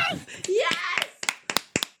giraffe! Yes!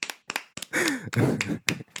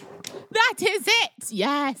 That is it.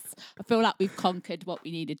 Yes. I feel like we've conquered what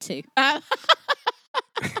we needed to.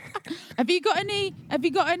 Have you got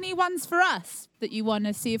any ones for us that you want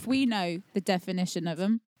to see if we know the definition of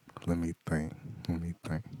them? Let me think.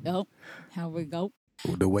 Oh, how we go.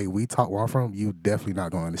 The way we talk where I'm from, you definitely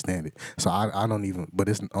not going to understand it. So I don't even, but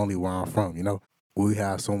it's only where I'm from, you know? We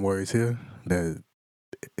have some words here that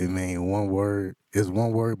it mean one word. It's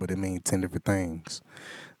one word, but it means 10 different things.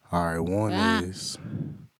 All right, one is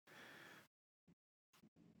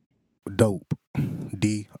dope.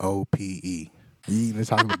 DOPE. You eating a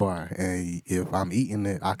chocolate bar, and if I'm eating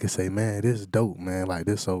it, I can say, "Man, this is dope, man. Like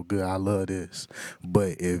this so good. I love this."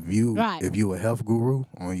 But if you a health guru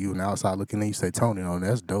or you an outside looking in, you say, "Tony, no,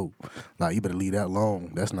 that's dope. Like you better leave that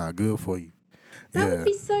alone. That's not good for you." That would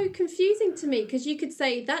be so confusing to me because you could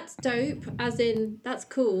say that's dope, as in that's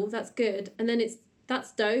cool, that's good, and then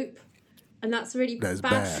that's dope, and that's really That's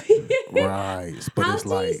bad. bad. Right. But How it's do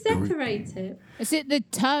like you separate it? Is it the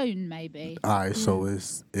tone, maybe? all right, so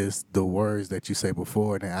it's the words that you say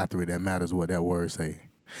before and then after it that matters what that word say.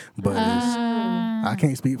 But I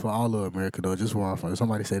can't speak for all of America though. Just where I'm from. If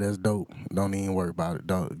somebody say that's dope, don't even worry about it.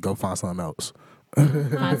 Don't go find something else. Find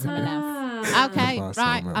something else. Okay, Find right.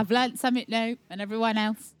 something else. I've learned something new, and everyone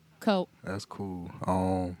else, cool. That's cool.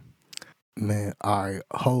 Man, all right,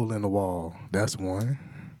 hole in the wall. That's one.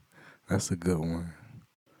 That's a good one.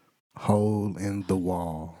 Hole in the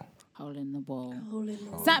wall. Hole in the wall. Hole in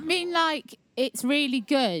the Does that mean like it's really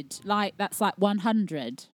good? Like that's like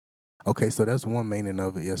 100? Okay, so that's one meaning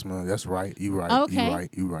of it. Yes, man. That's right. You right. Okay.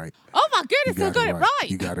 You right. Oh my goodness, I got it right.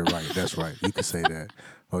 You got it right. That's right. You can say that.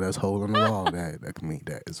 Oh, that's hole in the wall. That can mean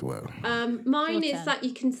that as well. Mine Your is turn. that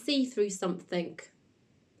you can see through something.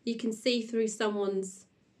 You can see through someone's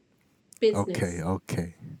business.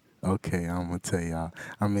 Okay. I'm gonna tell y'all.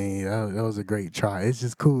 I mean, that was a great try. It's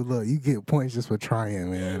just cool. Look, you get points just for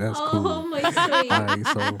trying, man. That's cool. Oh my sweet. All right,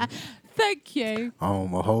 so Thank you. a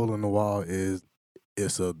hole in the wall is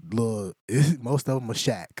it's a little. Most of them a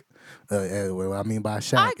shack. What I mean by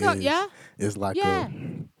shack I got is ya. it's like Yeah.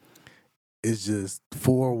 it's just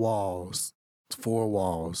four walls.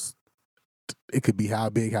 It could be how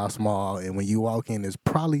big, how small, and when you walk in, there's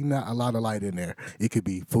probably not a lot of light in there. It could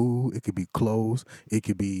be food, it could be clothes, it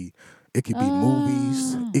could be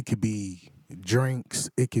movies, it could be drinks,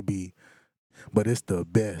 but it's the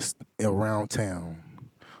best around town.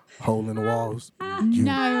 Hole in the walls.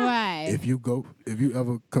 No way. If you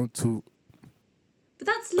ever come to But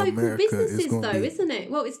that's local America, it's businesses, gonna though, be- isn't it?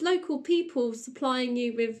 Well, it's local people supplying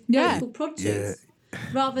you with Yeah. local produce Yeah.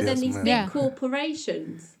 rather than Yes, these ma'am. big Yeah.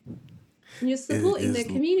 corporations. And you're supporting the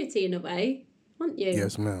community in a way, aren't you?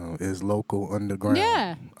 yes, ma'am, it's local underground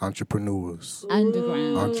Yeah. entrepreneurs.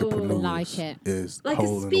 Underground. Entrepreneurs Like it. is Like a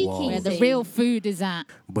hole in the wall. Where speakeasy. the real food is at.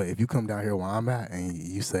 But if you come down here where I'm at and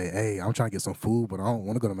you say, "Hey, I'm trying to get some food, but I don't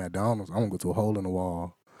want to go to McDonald's. I want to go to a hole in the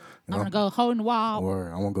wall." You I'm know? going to go hole in the wall.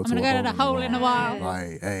 Or I want to go I'm to going a to go to the hole in the wall.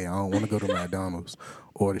 Like, hey, I don't want to go to McDonald's.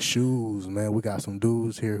 Or the shoes, man. We got some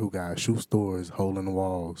dudes here who got shoe stores, hole in the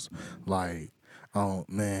walls. Like, oh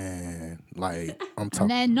man, like I'm And talking.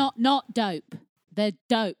 they're not dope. They're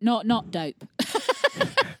dope, not dope.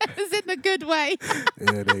 It's in the good way.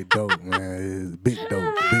 Yeah, they dope, man. It's big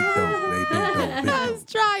dope. They big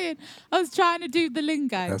dope. I was trying to do the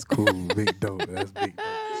lingo. That's cool. Big dope. That's big dope.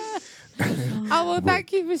 Oh, well,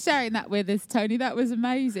 thank you for sharing that with us, Tony. That was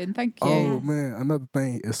amazing. Thank you. Oh man, another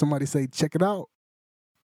thing. If somebody say check it out,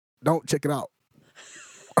 don't check it out.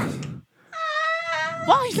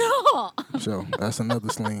 Why not? So that's another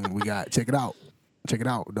sling we got. Check it out. Check it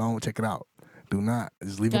out. Don't check it out. Do not.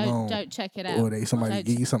 Just leave it alone. Don't check it out. Or somebody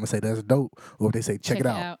give you something and say that's dope. Or if they say check it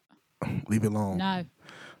out. Leave it alone. No.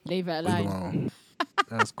 Leave it alone. Leave it alone.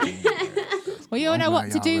 That's cool. Well, you all know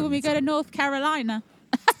what to do when we go to North Carolina.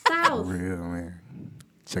 South. For real, man.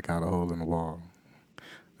 Check out a hole in the wall.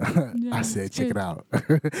 I said check good. it out.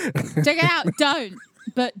 Check it out. Don't,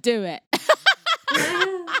 but do it.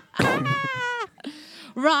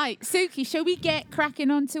 Right, Suki, shall we get cracking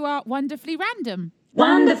onto our Wonderfully Random?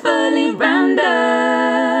 Wonderfully Random.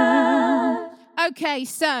 Okay,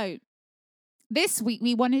 so this week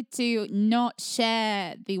we wanted to not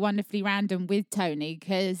share the Wonderfully Random with Tony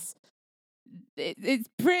because it's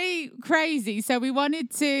pretty crazy. So we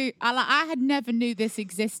wanted to, I had never knew this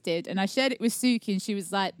existed, and I shared it with Suki and she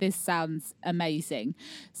was like, this sounds amazing.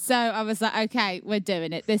 So I was like, okay, we're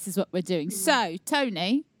doing it. This is what we're doing. So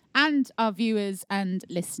Tony and our viewers and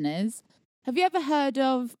listeners, have you ever heard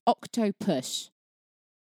of Octopush?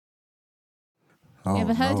 Oh, you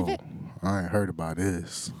ever heard of no. it? I ain't heard about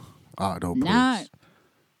this. Octopus. No.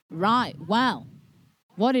 Right. Well,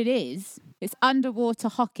 what it is, it's underwater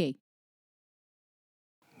hockey.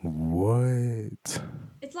 What?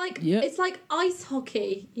 It's like Yep. it's like ice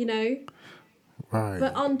hockey, you know, Right.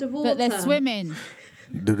 but underwater. But they're swimming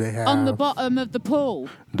Do they have on the bottom of the pool.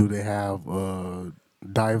 Do they have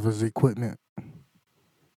divers equipment?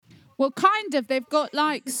 Well, kind of. They've got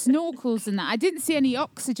like snorkels and that. I didn't see any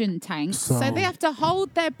oxygen tanks. So So- they have to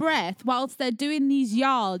hold their breath whilst they're doing these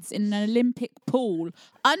yards in an Olympic pool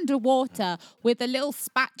underwater with a little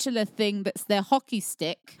spatula thing that's their hockey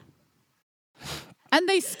stick. And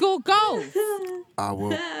they score goals. I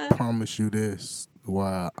will promise you this.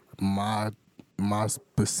 Why my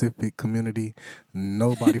specific community,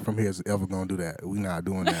 nobody from here is ever gonna do that. We not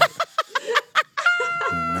doing that.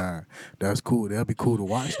 Nah, that's cool. That'll be cool to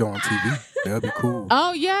watch though on TV. That'll be cool.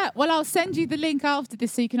 Oh, yeah. Well, I'll send you the link after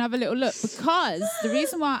this so you can have a little look. Because the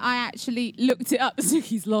reason why I actually looked it up,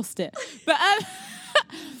 Suki's lost it. But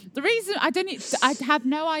the reason I have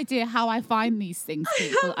no idea how I find these things,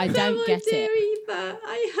 people. I don't get it. Either.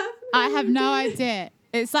 I have no idea.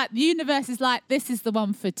 It's like the universe is like, this is the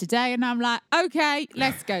one for today. And I'm like, okay,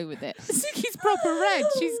 let's go with it. Suki's proper red.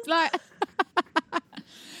 She's like...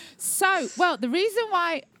 So, well, the reason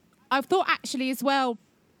why I thought actually as well,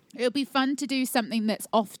 it would be fun to do something that's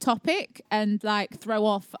off topic and like throw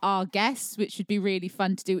off our guests, which would be really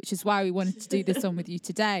fun to do, which is why we wanted to do this on with you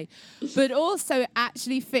today. But also it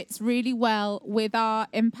actually fits really well with our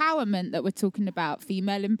empowerment that we're talking about,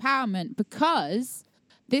 female empowerment, because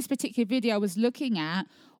this particular video I was looking at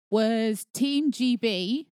was Team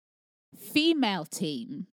GB, female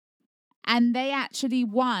team. And they actually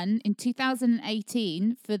won in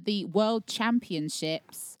 2018 for the World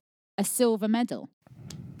Championships a silver medal.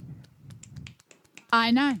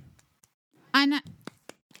 I know.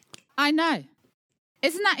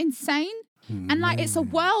 Isn't that insane? And like, it's a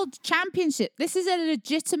world championship. This is a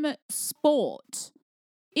legitimate sport.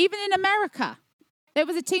 Even in America. There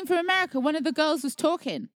was a team from America. One of the girls was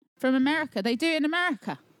talking from America. They do it in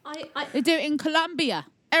America. They do it in Colombia.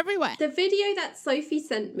 Everywhere. The video that Sophie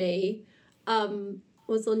sent me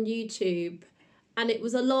was on YouTube, and it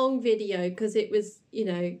was a long video because it was,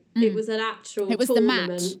 it was an actual It was tournament.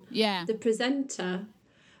 the match. Yeah. The presenter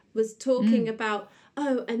was talking about,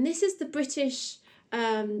 and this is the British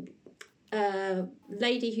lady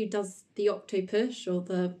who does the Octopush,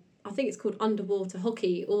 or I think it's called underwater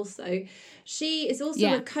hockey also. She is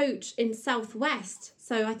also a coach in Southwest.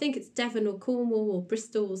 So I think it's Devon or Cornwall or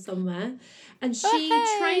Bristol or somewhere. And she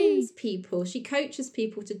trains people. She coaches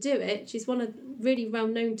people to do it. She's really well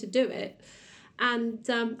known to do it. And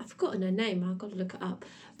I've forgotten her name. I've got to look it up.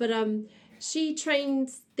 But she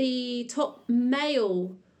trains the top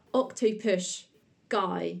male Octopush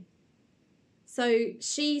guy. So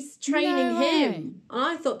she's training him. And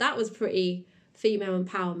I thought that was pretty female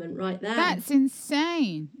empowerment right there. That's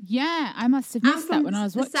insane. Yeah, I must have missed that when I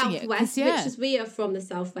was watching it. Southwest, which is we are from the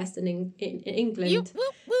Southwest in England,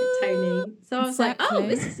 Tony. So I was like, oh,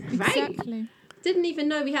 this is great. Exactly. Didn't even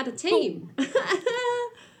know we had a team.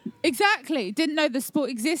 Exactly. Didn't know the sport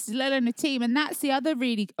existed, let alone a team. And that's the other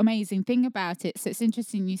really amazing thing about it. So it's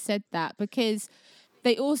interesting you said that, because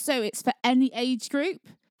it's for any age group.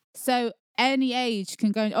 So any age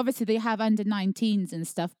can go. Obviously, they have under 19s and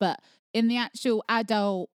stuff, but in the actual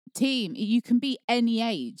adult team, you can be any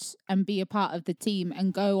age and be a part of the team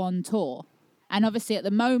and go on tour. And obviously, at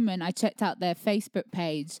the moment, I checked out their Facebook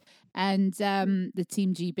page and the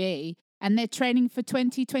Team GB, and they're training for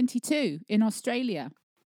 2022 in Australia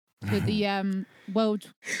for the World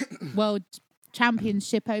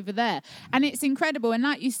championship over there. And it's incredible. And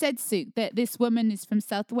like you said, Sue, that this woman is from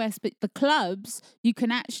Southwest, but the clubs, you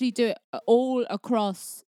can actually do it all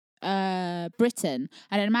across Britain,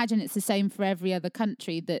 and I imagine it's the same for every other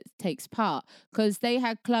country that takes part, because they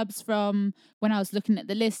had clubs from, when I was looking at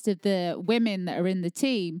the list of the women that are in the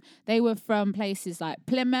team, they were from places like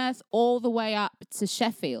Plymouth all the way up to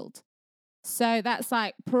Sheffield. So that's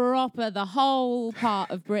like proper, the whole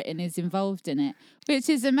part of Britain is involved in it, which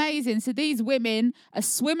is amazing. So these women are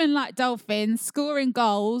swimming like dolphins, scoring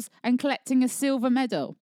goals and collecting a silver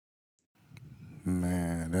medal.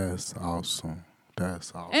 Man, that's awesome.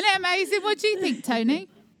 That's awesome. Isn't it amazing? What do you think, Tony?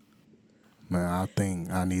 Man, I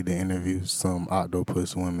think I need to interview some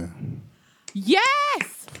octopus women.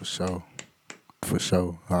 Yes! For sure.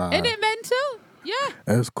 Isn't it mental? Yeah.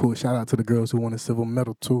 That's cool. Shout out to the girls who won a silver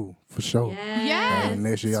medal, too. For sure. Yeah.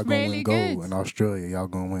 Next year, y'all going to win gold. In Australia, y'all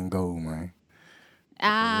going to win gold, man.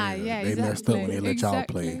 They messed up when they let y'all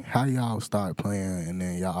play. How y'all start playing and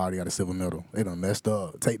then y'all already got a silver medal? They done messed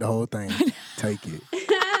up. Take the whole thing. Take it.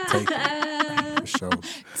 For sure.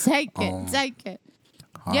 Take it.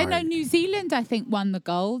 Yeah, right. No, New Zealand, I think, won the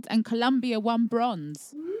gold, and Colombia won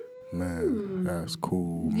bronze. Man, that's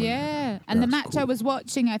cool. Man. Yeah, and the match I was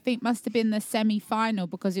watching, I think, must have been the semi-final,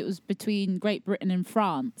 because it was between Great Britain and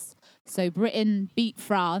France. So Britain beat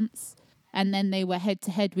France, and then they were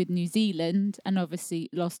head-to-head with New Zealand, and obviously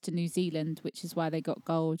lost to New Zealand, which is why they got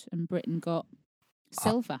gold, and Britain got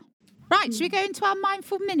silver. Right, should we go into our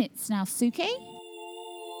mindful minutes now, Suki?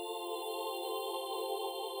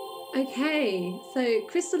 Okay, so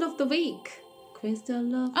Crystal of the Week.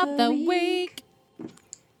 Crystal of the week.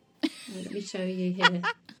 Let me show you here.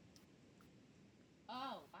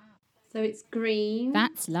 Oh, wow. So it's green.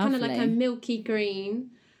 That's lovely. Kind of like a milky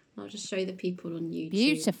green. I'll just show the people on YouTube.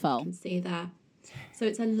 Beautiful. You can see that. So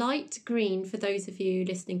it's a light green for those of you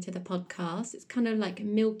listening to the podcast. It's kind of like a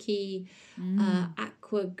milky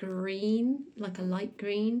aqua green, like a light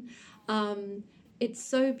green. It's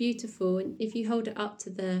so beautiful, and if you hold it up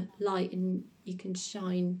to the light and you can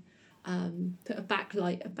shine, put a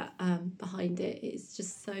backlight behind it, it's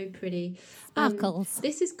just so pretty. Sparkles.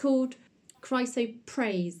 This is called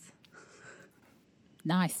chrysoprase.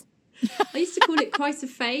 Nice. I used to call it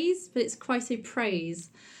chrysophase, but it's chrysoprase.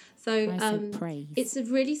 So it's a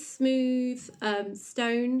really smooth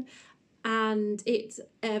stone, and it's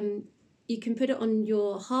you can put it on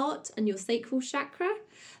your heart and your sacral chakra.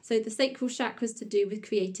 So the sacral chakra is to do with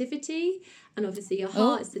creativity, and obviously your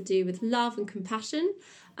heart is to do with love and compassion.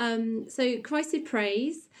 So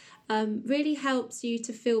chrysoprase really helps you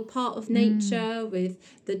to feel part of nature with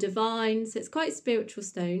the divine. So it's quite a spiritual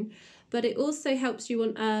stone, but it also helps you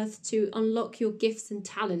on earth to unlock your gifts and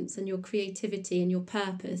talents and your creativity and your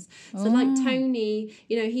purpose. So like Tony,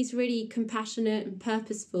 he's really compassionate and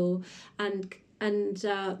purposeful, and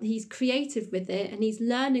he's creative with it, and he's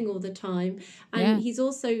learning all the time, and he's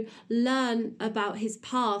also learned about his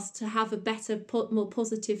past to have a better, more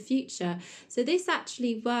positive future. So this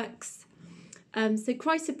actually works. So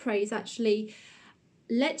chrysoprase actually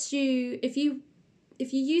lets you, if you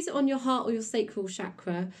use it on your heart or your sacral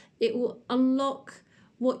chakra, it will unlock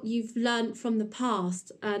what you've learned from the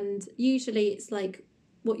past, and usually it's like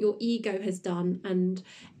what your ego has done, and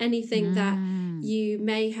anything that you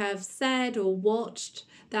may have said or watched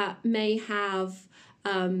that may have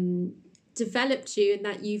developed you and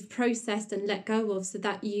that you've processed and let go of, so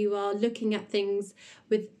that you are looking at things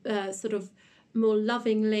with sort of more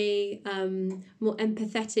lovingly, more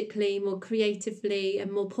empathetically, more creatively,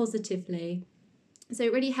 and more positively. So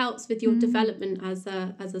it really helps with your development as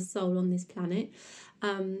a soul on this planet.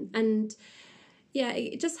 And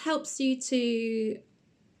it just helps you to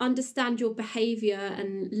understand your behavior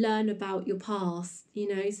and learn about your past,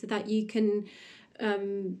 so that you can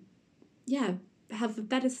have a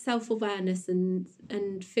better self-awareness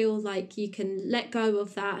and feel like you can let go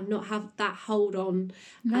of that and not have that hold on.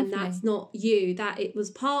 Lovely. And that's not you, that it was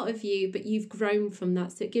part of you, but you've grown from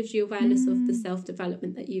that. So it gives you awareness of the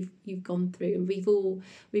self-development that you've gone through, and we've all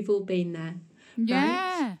been there.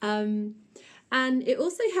 Yeah. Right? And it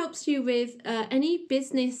also helps you with any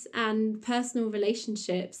business and personal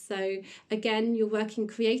relationships. So again, you're working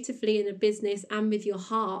creatively in a business and with your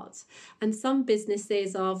heart. And some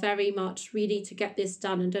businesses are very much really to get this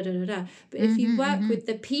done and da-da-da-da. But if you work with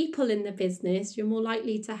the people in the business, you're more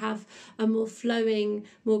likely to have a more flowing,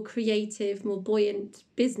 more creative, more buoyant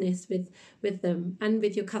business with them and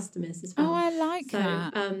with your customers as well. Oh, I like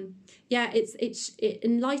that. It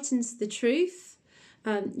enlightens the truth.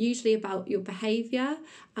 Usually about your behaviour,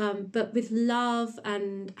 but with love,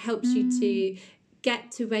 and helps you to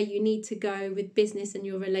get to where you need to go with business and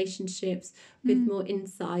your relationships with more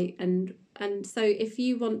insight. And so if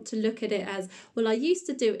you want to look at it as, well, I used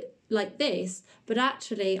to do it like this, but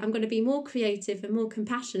actually I'm going to be more creative and more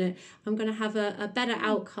compassionate, I'm going to have a better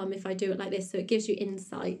outcome if I do it like this. So it gives you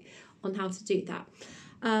insight on how to do that.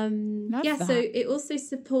 So it also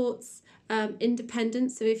supports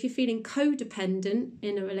independence. So if you're feeling codependent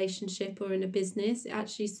in a relationship or in a business, it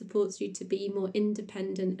actually supports you to be more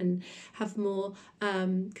independent and have more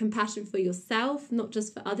compassion for yourself, not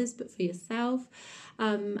just for others, but for yourself,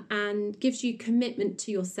 and gives you commitment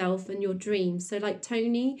to yourself and your dreams. So like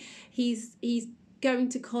Tony, he's going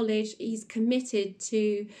to college, he's committed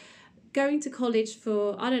to going to college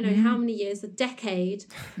for I don't know how many years, a decade,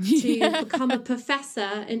 to become a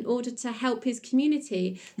professor in order to help his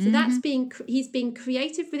community. So he's being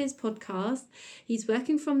creative with his podcast, he's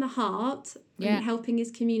working from the heart and helping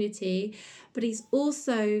his community, but he's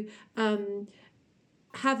also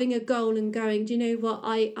having a goal and going, do you know what,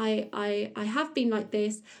 I have been like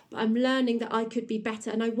this, but I'm learning that I could be better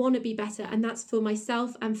and I want to be better, and that's for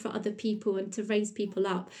myself and for other people and to raise people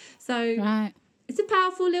up. So it's a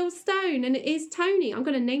powerful little stone, and it is Tony. I'm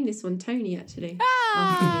going to name this one Tony, actually.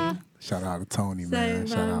 Shout out to Tony, man.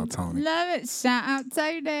 Shout out Tony. Love it. Shout out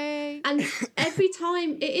Tony. And every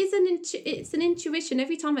time it's an intuition.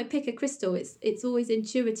 Every time I pick a crystal, it's always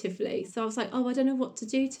intuitively. So I was like, oh, I don't know what to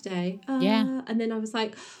do today. And then I was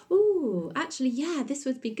like, oh, actually, this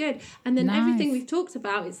would be good. And then everything we've talked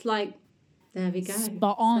about, it's like, there we go.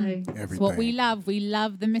 Spot on. So, it's what we love. We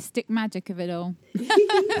love the mystic magic of it all.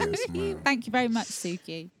 Yes, ma'am. Thank you very much,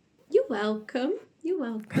 Suki. You're welcome. You're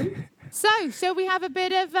welcome. So, shall we have a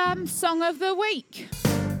bit of Song of the Week?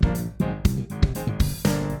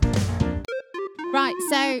 Right,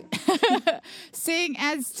 so seeing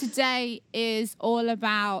as today is all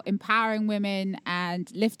about empowering women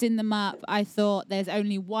and lifting them up, I thought there's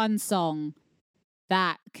only one song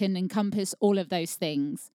that can encompass all of those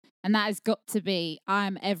things. And that has got to be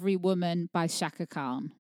I'm Every Woman by Shaka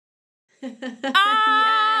Khan.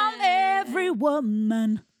 I'm every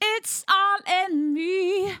woman. It's all in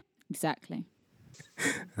me. Exactly.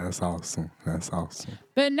 That's awesome. That's awesome.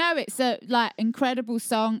 But no, it's a incredible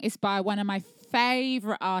song. It's by one of my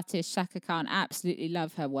favorite artists, Shaka Khan. Absolutely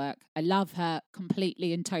love her work. I love her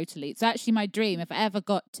completely and totally. It's actually my dream, if I ever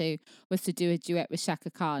got to, was to do a duet with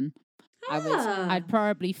Shaka Khan. I'd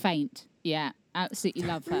probably faint. Yeah. Absolutely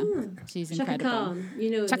love her. She's incredible. Shaka Khan. You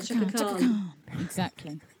know, Shaka Khan.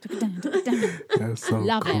 Exactly. That's so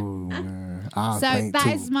love cool, it. Man.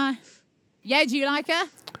 That is my... Yeah, do you like her?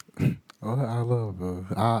 Oh, I love her.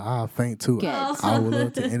 I faint too. Good. I would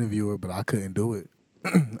love to interview her, but I couldn't do it.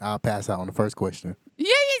 I'll pass out on the first question. Yeah,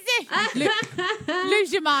 you did.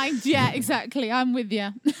 Lose your mind. Yeah, exactly. I'm with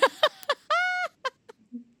you.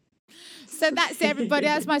 So that's it, everybody.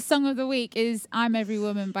 That's my song of the week is I'm Every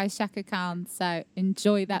Woman by Shaka Khan. So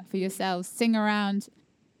enjoy that for yourselves. Sing around.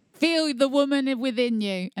 Feel the woman within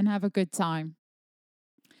you and have a good time.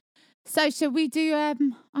 So shall we do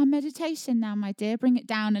our meditation now, my dear? Bring it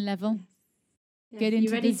down a level. Yes. Get into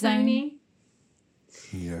you ready, the zone. Tony?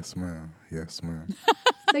 Yes, ma'am. Yes, ma'am.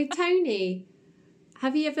 So, Tony,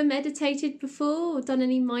 have you ever meditated before or done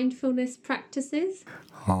any mindfulness practices?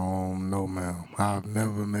 No, ma'am. I've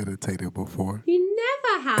never meditated before. You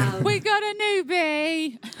never have? We got a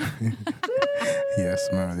newbie. Yes,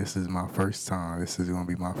 ma'am. This is my first time. This is going to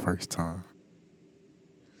be my first time.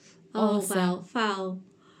 Oh, Awesome. well, Val,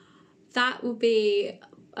 that will be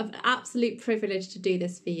an absolute privilege to do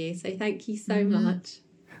this for you. So thank you so much.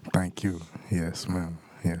 Thank you. Yes, ma'am.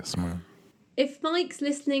 Yes, ma'am. If Mike's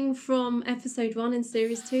listening from episode 1 in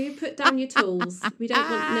series 2, put down your tools. We don't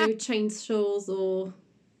want no chainsaws or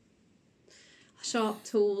sharp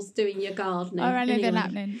tools doing your gardening. Or anything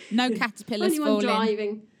happening. No caterpillars Anyone falling.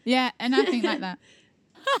 driving. Yeah, and nothing like that.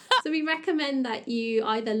 So we recommend that you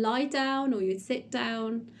either lie down or you sit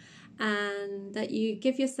down and that you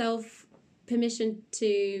give yourself permission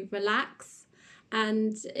to relax.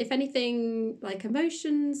 And if anything like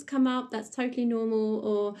emotions come up, that's totally normal,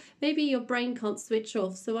 or maybe your brain can't switch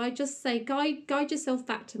off. So I just say guide yourself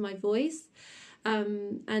back to my voice.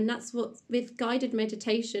 And that's what, with guided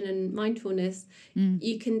meditation and mindfulness,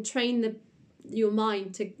 you can train your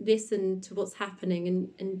mind to listen to what's happening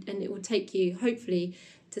and it will take you, hopefully,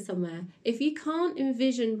 to somewhere. If you can't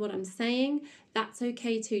envision what I'm saying, that's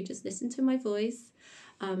okay too. Just listen to my voice.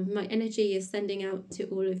 My energy is sending out to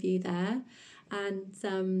all of you there.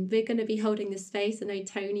 And we're going to be holding this space. I know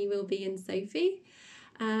Tony will be and Sophie.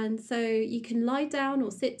 And so you can lie down or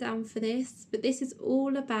sit down for this. But this is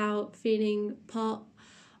all about feeling part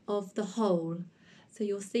of the whole. So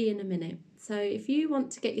you'll see in a minute. So if you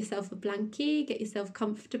want to get yourself a blankie, get yourself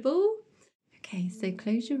comfortable. Okay, so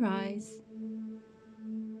close your eyes.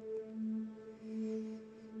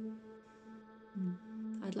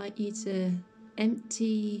 I'd like you to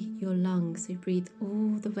empty your lungs, so breathe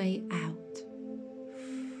all the way out.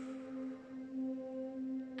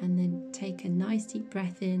 And then take a nice deep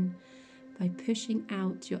breath in by pushing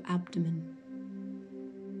out your abdomen.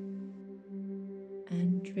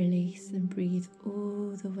 And release and breathe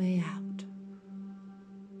all the way out.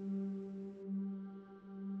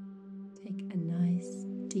 Take a nice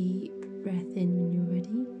deep breath in when you're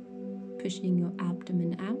ready, pushing your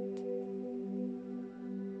abdomen out.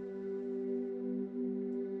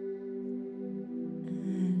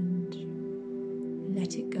 And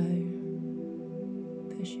let it go.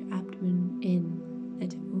 Push your abdomen in,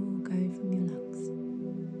 let it all go from your lungs.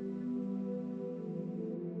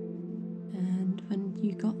 And when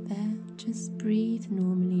you got there, just breathe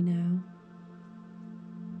normally now.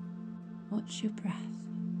 Watch your breath.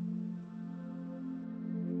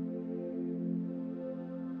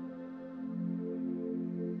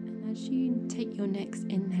 And as you take your next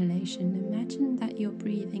inhalation, imagine that you're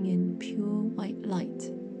breathing in pure white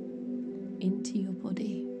light into your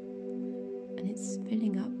body. And it's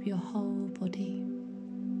filling up your whole body.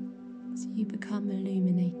 So you become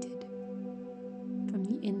illuminated from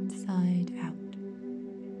the inside out.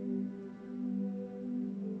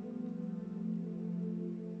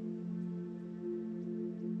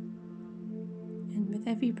 And with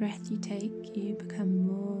every breath you take, you become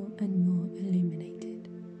more and more illuminated.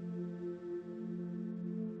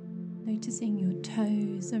 Noticing your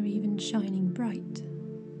toes are even shining bright.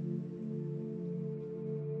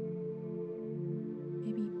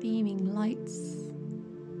 Maybe beaming lights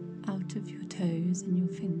out of your toes and your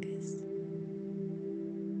fingers.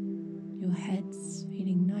 Your head's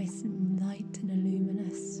feeling nice and light and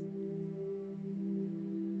luminous.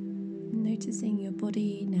 Noticing your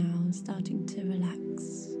body now starting to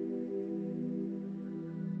relax.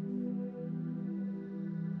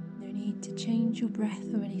 No need to change your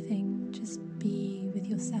breath or anything, just be with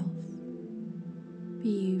yourself.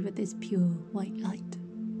 Be with this pure white light.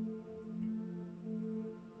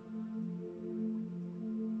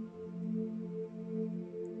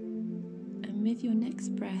 And with your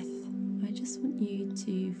next breath, I just want you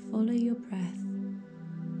to follow your breath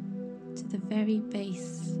to the very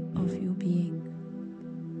base of your being.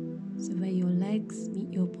 So where your legs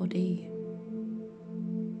meet your body,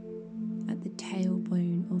 at the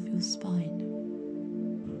tailbone of your spine.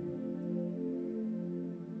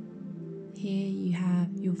 Here you have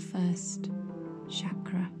your first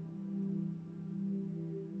chakra.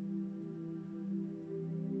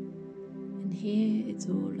 And here it's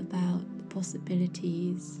all about the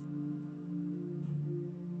possibilities.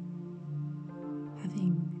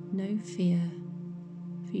 Having no fear,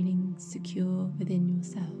 feeling secure within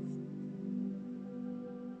yourself.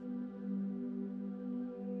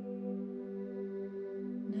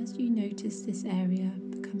 And as you notice this area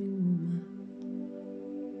becoming warmer,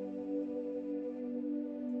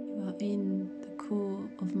 you are in the core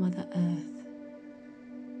of Mother Earth.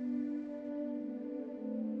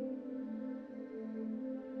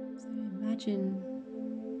 So imagine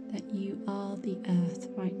that you are the earth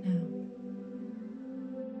right now.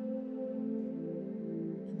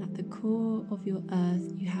 And at the core of your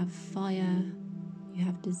earth, you have fire, you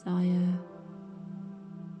have desire,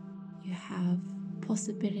 you have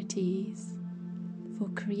possibilities for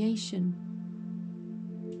creation.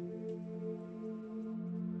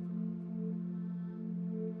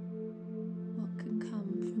 What can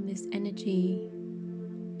come from this energy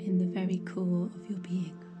in the very core of your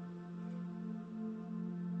being?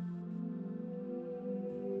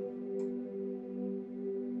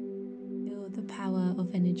 Feel the power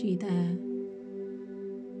of energy there.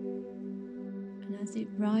 And as it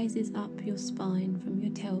rises up your spine from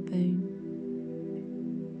your tailbone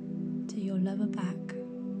to your lower back,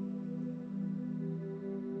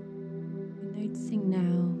 you're noticing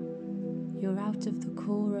now you're out of the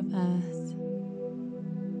core of Earth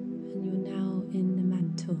and you're now in the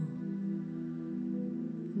mantle.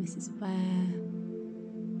 And this is where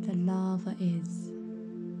the lava is.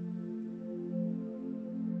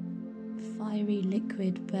 Fiery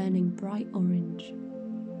liquid burning bright orange,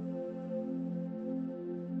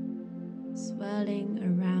 swirling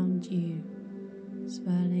around you,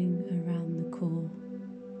 swirling around the core,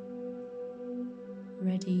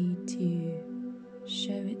 ready to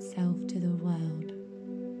show itself to the world,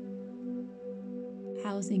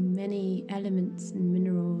 housing many elements and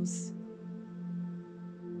minerals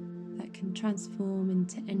that can transform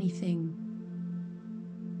into anything.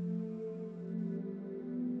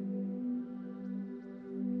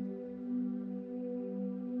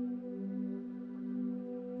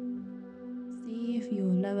 if your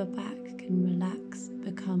lower back can relax,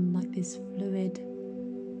 become like this fluid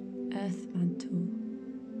earth mantle.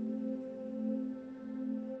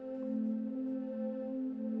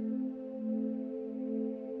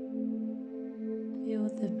 Feel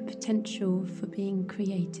the potential for being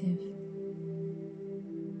creative.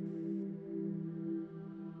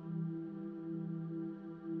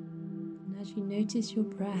 And as you notice your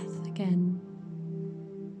breath again,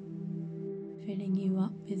 filling you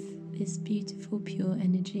up with this beautiful pure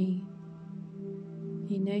energy,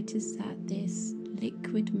 you notice that this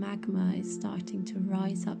liquid magma is starting to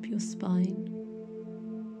rise up your spine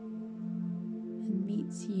and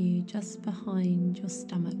meets you just behind your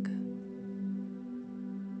stomach.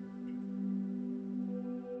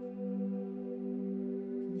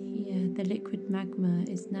 And here the liquid magma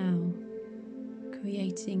is now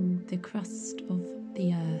creating the crust of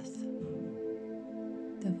the earth,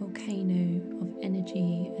 the volcano of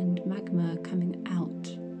energy and magma coming out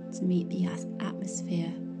to meet the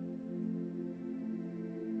atmosphere.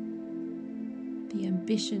 The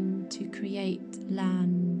ambition to create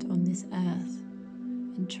land on this earth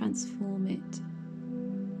and transform it.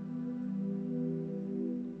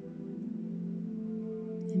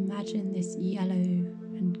 Imagine this yellow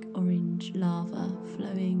and orange lava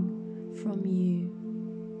flowing from you,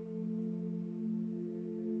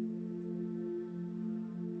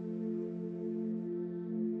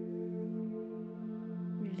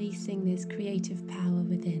 releasing this creative power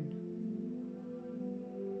within,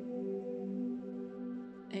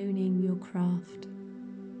 owning your craft,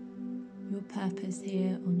 your purpose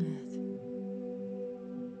here on earth.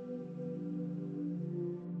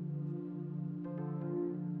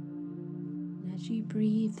 And as you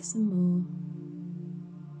breathe some more,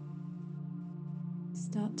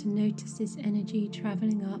 start to notice this energy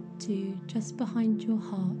traveling up to just behind your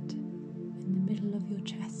heart, in the middle of your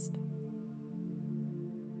chest.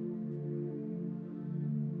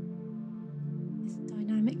 This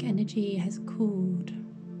dynamic energy has cooled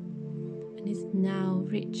and is now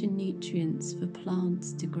rich in nutrients for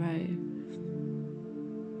plants to grow.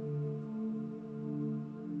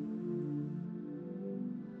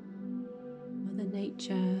 Mother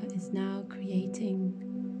Nature is now creating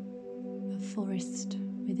a forest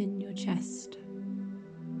within your chest.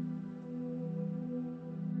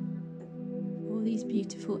 All these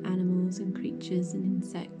beautiful animals and creatures and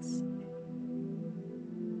insects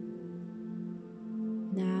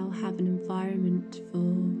now have an environment for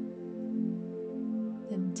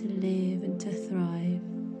them to live and to thrive,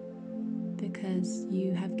 because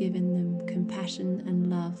you have given them compassion and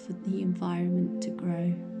love for the environment to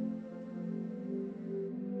grow.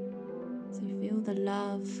 So feel the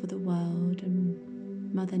love for the world and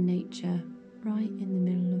Mother Nature right in the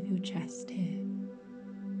middle of your chest here.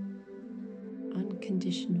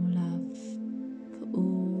 Unconditional love for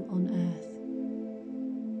all on earth.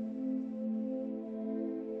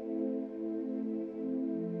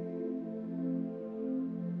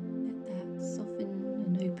 Let that soften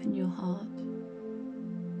and open your heart.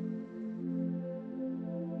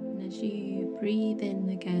 And as you breathe in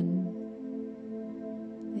again,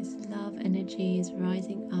 this love energy is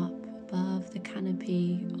rising up above the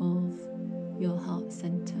canopy of your heart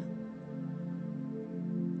center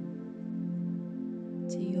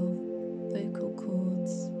to your vocal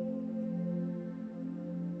cords,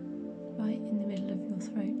 right in the middle of your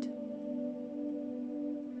throat,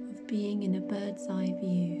 of being in a bird's eye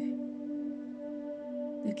view,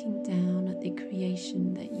 looking down at the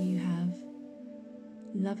creation that you have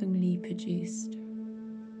lovingly produced.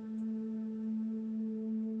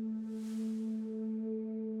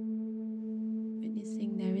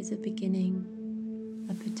 Witnessing there is a beginning,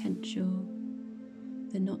 a potential,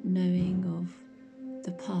 the not knowing of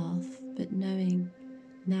the path, but knowing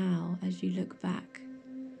now as you look back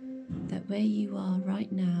that where you are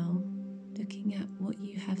right now, looking at what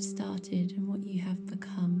you have started and what you have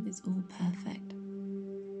become, is all perfect.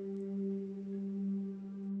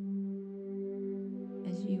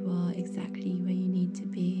 As you are exactly where you need to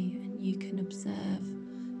be, and you can observe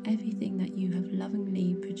everything that you have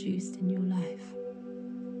lovingly produced in your life.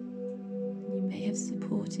 You may have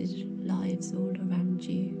supported lives all around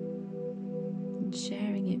you and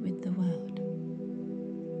sharing it with the world.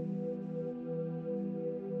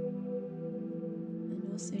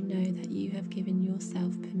 And also know that you have given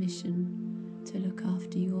yourself permission to look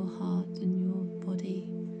after your heart and your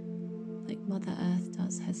body like Mother Earth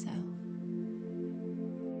does herself.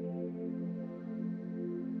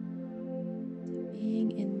 So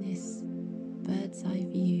being in this bird's eye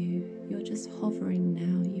view, you're just hovering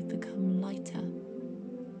now. You've become lighter.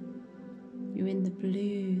 You're in the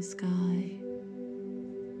blue sky,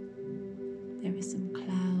 There are some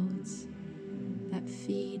clouds that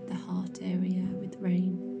feed the heart area with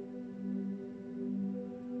rain,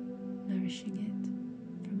 nourishing it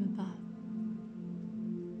from above.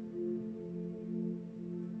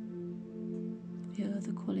 Feel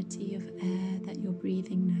the quality of air that you're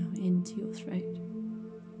breathing now into your throat.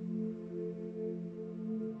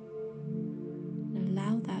 And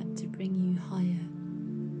allow that to bring you higher.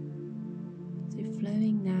 So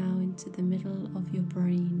flowing now into the middle of your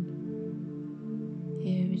brain.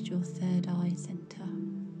 Here is your third eye center,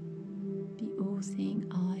 the all-seeing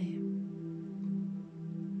eye.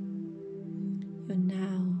 You're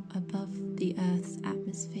now above the Earth's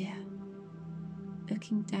atmosphere,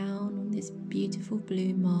 looking down on this beautiful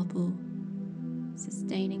blue marble,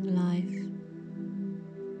 sustaining life,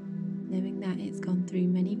 knowing that it's gone through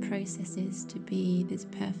many processes to be this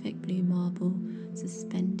perfect blue marble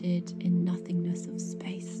suspended in nothingness of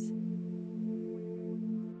space,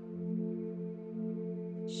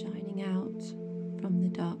 shining out from the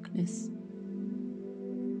darkness.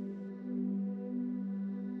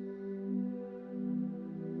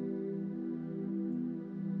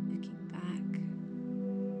 Looking back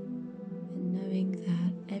and knowing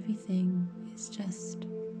that everything is just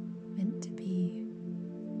meant to be.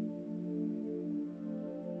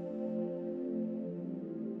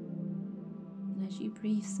 And as you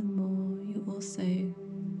breathe some more, you're also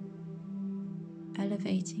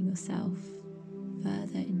elevating yourself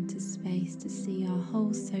further into space to see our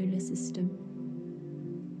whole solar system.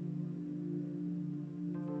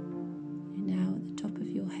 You're now at the top of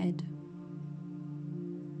your head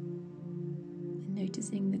and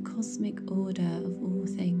noticing the cosmic order of all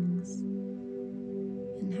things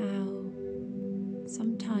and how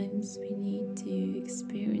sometimes we need to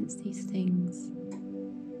experience these things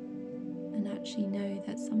and actually know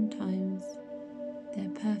that sometimes they're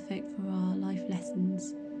perfect for our life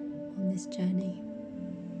lessons on this journey.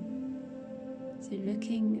 So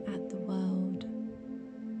looking at the world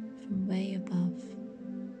from way above,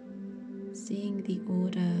 seeing the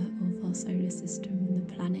order of our solar system and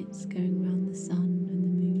the planets going around the sun and the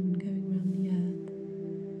moon going around the earth,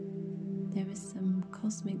 there is some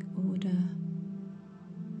cosmic order.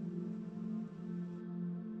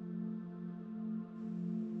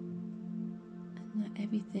 And that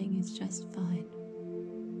everything is just fine.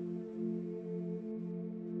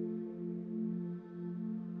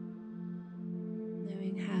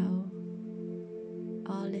 Knowing how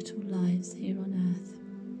our little lives here on earth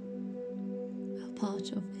are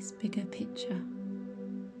part of this bigger picture.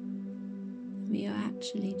 We are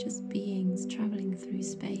actually just beings traveling through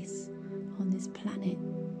space on this planet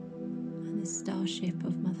and this starship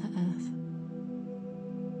of Mother Earth,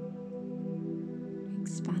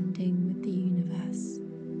 expanding with the universe.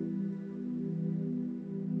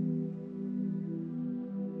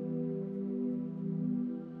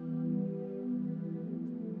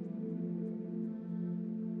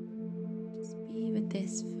 Just be with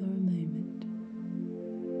this for a moment.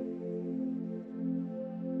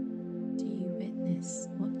 Do you witness?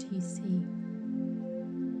 What do you see?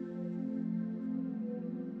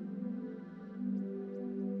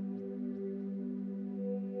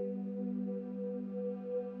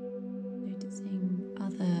 Noticing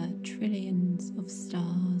other trillions of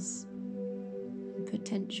stars and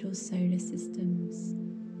potential solar systems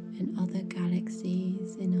and other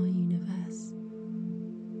galaxies in our universe.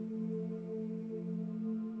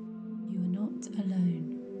 You are not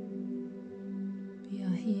alone. We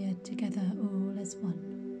are here together all as one.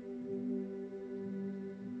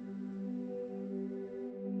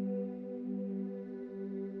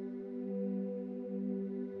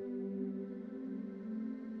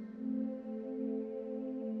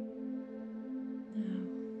 Now,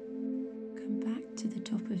 come back to the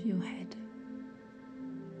top of your head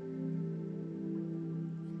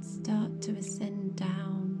and start to ascend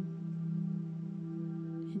down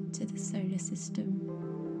into the solar system,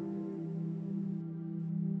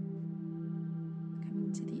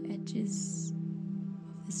 coming to the edges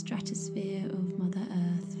of the stratosphere of Mother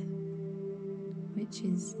Earth, which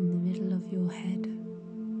is in the middle of your head,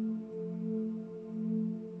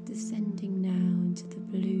 descending now into the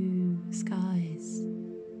blue skies,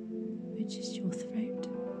 which is your throat.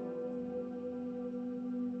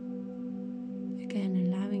 Again,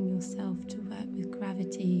 allowing yourself to work with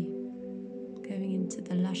gravity, going into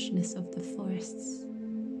the lushness of the forests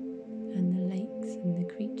and the lakes and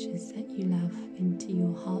the creatures that you love into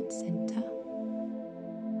your heart center.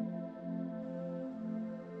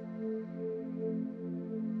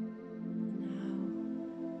 Now,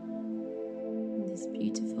 on this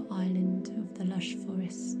beautiful island of the lush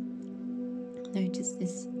forests, notice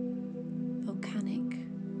this volcanic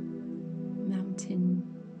in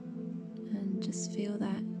and just feel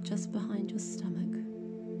that just behind your stomach.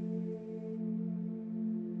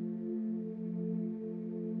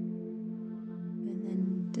 And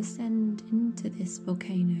then descend into this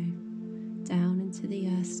volcano, down into the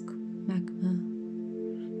Earth's magma,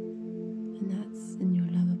 and that's in your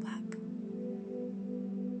lower back.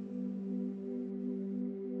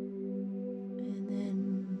 And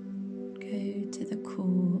then go to the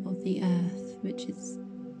core of the Earth, which is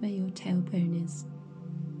where your tailbone is,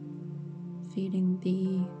 feeling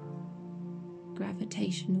the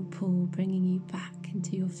gravitational pull bringing you back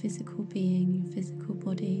into your physical being, your physical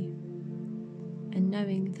body, and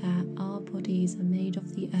knowing that our bodies are made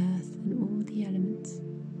of the earth and all the elements,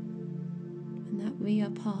 and that we are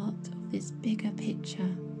part of this bigger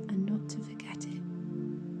picture, and not to forget it.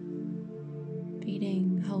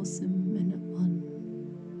 Feeling wholesome and at one,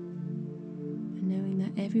 and knowing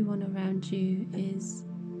that everyone around you is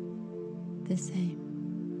the same,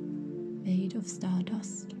 made of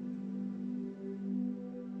stardust.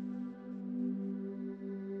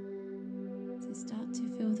 So start to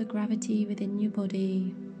feel the gravity within your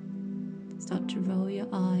body. Start to roll your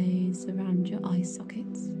eyes around your eye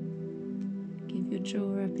sockets. Give your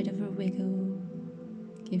jaw a bit of a wiggle.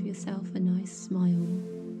 Give yourself a nice smile.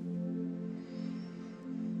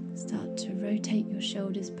 Start to rotate your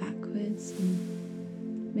shoulders backwards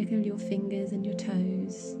and wiggle your fingers and your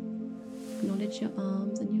toes. Acknowledge your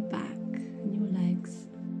arms and your back and your legs.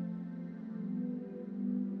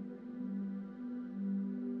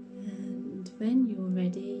 And when you're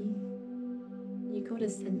ready, you got a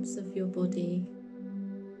sense of your body.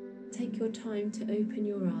 Take your time to open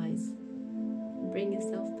your eyes and bring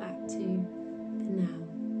yourself back to the now.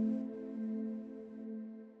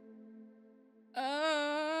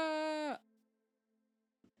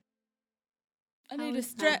 I need a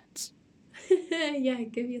stretch. Yeah,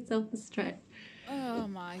 give yourself a stretch. Oh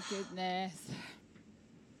my goodness.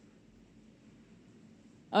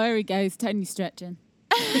 Oh, here he goes. Tony stretching.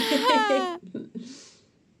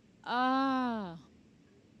 I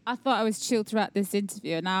thought I was chill throughout this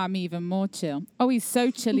interview, and now I'm even more chill. Oh, he's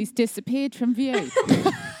so chill, he's disappeared from view.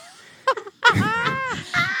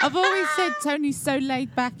 I've always said Tony's so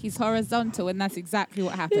laid back, he's horizontal, and that's exactly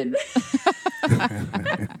what happened.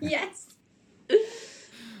 Yes.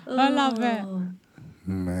 I love it.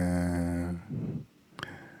 Man,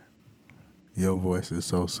 your voice is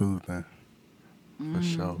so soothing, for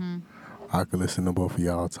sure. I could listen to both of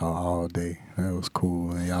y'all talk all day. That was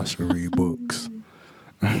cool, and y'all should read books.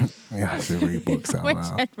 Y'all should read books out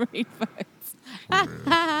loud. We should read books. You're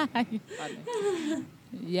funny.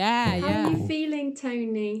 Yeah. How are you feeling,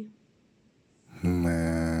 Tony?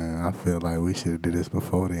 Man, I feel like we should have did this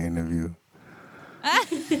before the interview.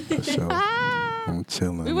 For sure. I'm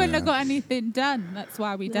chilling. We wouldn't have got anything done. That's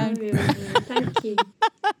why we don't. Thank you.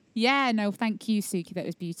 Yeah, no, thank you, Suki. That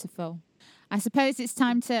was beautiful. I suppose it's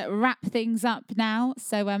time to wrap things up now.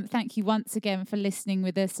 So thank you once again for listening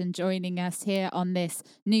with us and joining us here on this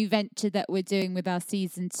new venture that we're doing with our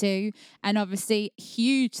season 2. And obviously,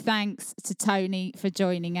 huge thanks to Tony for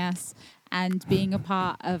joining us and being a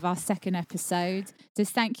part of our second episode.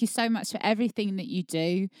 Just thank you so much for everything that you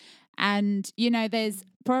do. And, you know, there's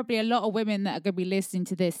probably a lot of women that are going to be listening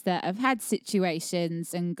to this that have had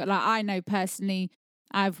situations. And like I know personally,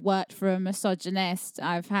 I've worked for a misogynist.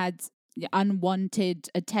 I've had unwanted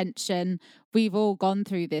attention. We've all gone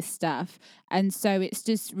through this stuff. And so it's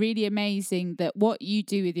just really amazing that what you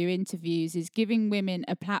do with your interviews is giving women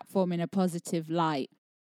a platform in a positive light.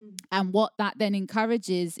 And what that then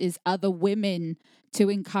encourages is other women to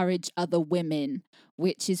encourage other women,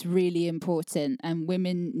 which is really important. And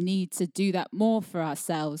women need to do that more for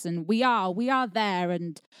ourselves. And we are there,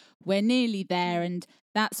 and we're nearly there. And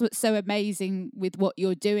that's what's so amazing with what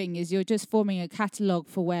you're doing is you're just forming a catalogue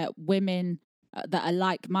for where women that are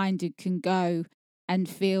like-minded can go and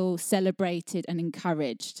feel celebrated and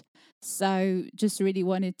encouraged. So just really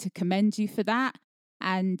wanted to commend you for that.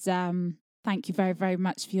 And thank you very, very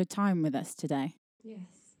much for your time with us today. Yes.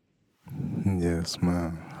 Yes,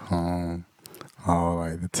 ma'am. I would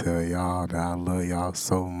like to tell y'all that I love y'all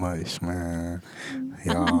so much, man.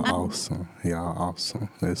 Y'all awesome. Y'all awesome.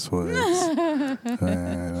 This was,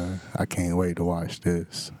 man, I can't wait to watch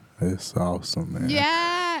this. It's awesome, man.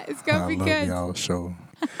 Yeah, it's going to be good. I love y'all show.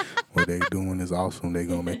 What they doing is awesome. They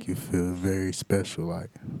going to make you feel very special. Like,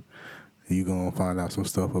 you going to find out some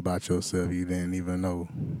stuff about yourself you didn't even know,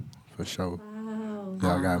 for sure.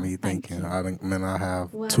 Y'all got me thinking. I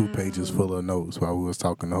have 2 pages full of notes while we was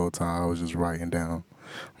talking the whole time. I was just writing down.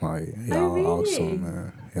 Like, y'all awesome,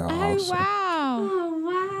 man. Y'all awesome. Wow. Oh,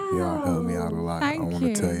 wow. Y'all helped me out a lot. Thank I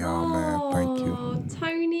want to tell y'all, man, thank you.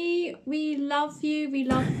 Tony, we love you. We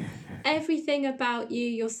love everything about you.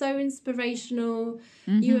 You're so inspirational.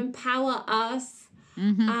 You empower us.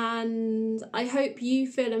 And I hope you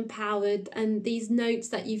feel empowered, and these notes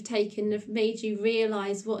that you've taken have made you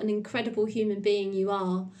realise what an incredible human being you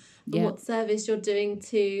are, and what service you're doing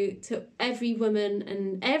to every woman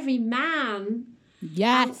and every man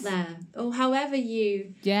out there, or however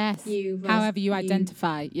you however you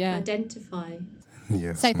identify. Yes,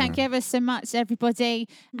 So thank you ever so much, everybody.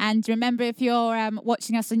 And remember, if you're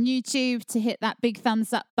watching us on YouTube, to hit that big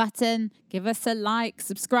thumbs up button, give us a like,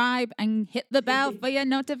 subscribe, and hit the bell for your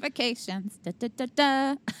notifications. Da, da, da,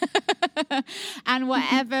 da. And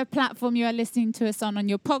whatever platform you are listening to us on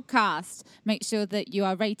your podcast, make sure that you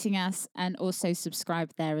are rating us and also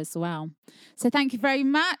subscribe there as well. So thank you very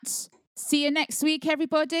much. See you next week,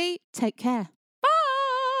 everybody. Take care. Bye.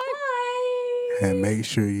 Bye. and make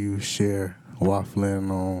sure you share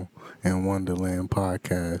Waffling on and Wonderland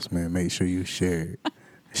podcast, man. Make sure you share it.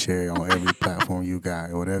 Share it on every platform you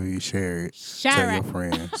got. Whatever you share it, tell your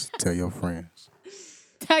friends. Tell your friends.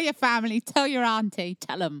 Tell your family. Tell your auntie.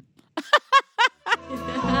 Tell them.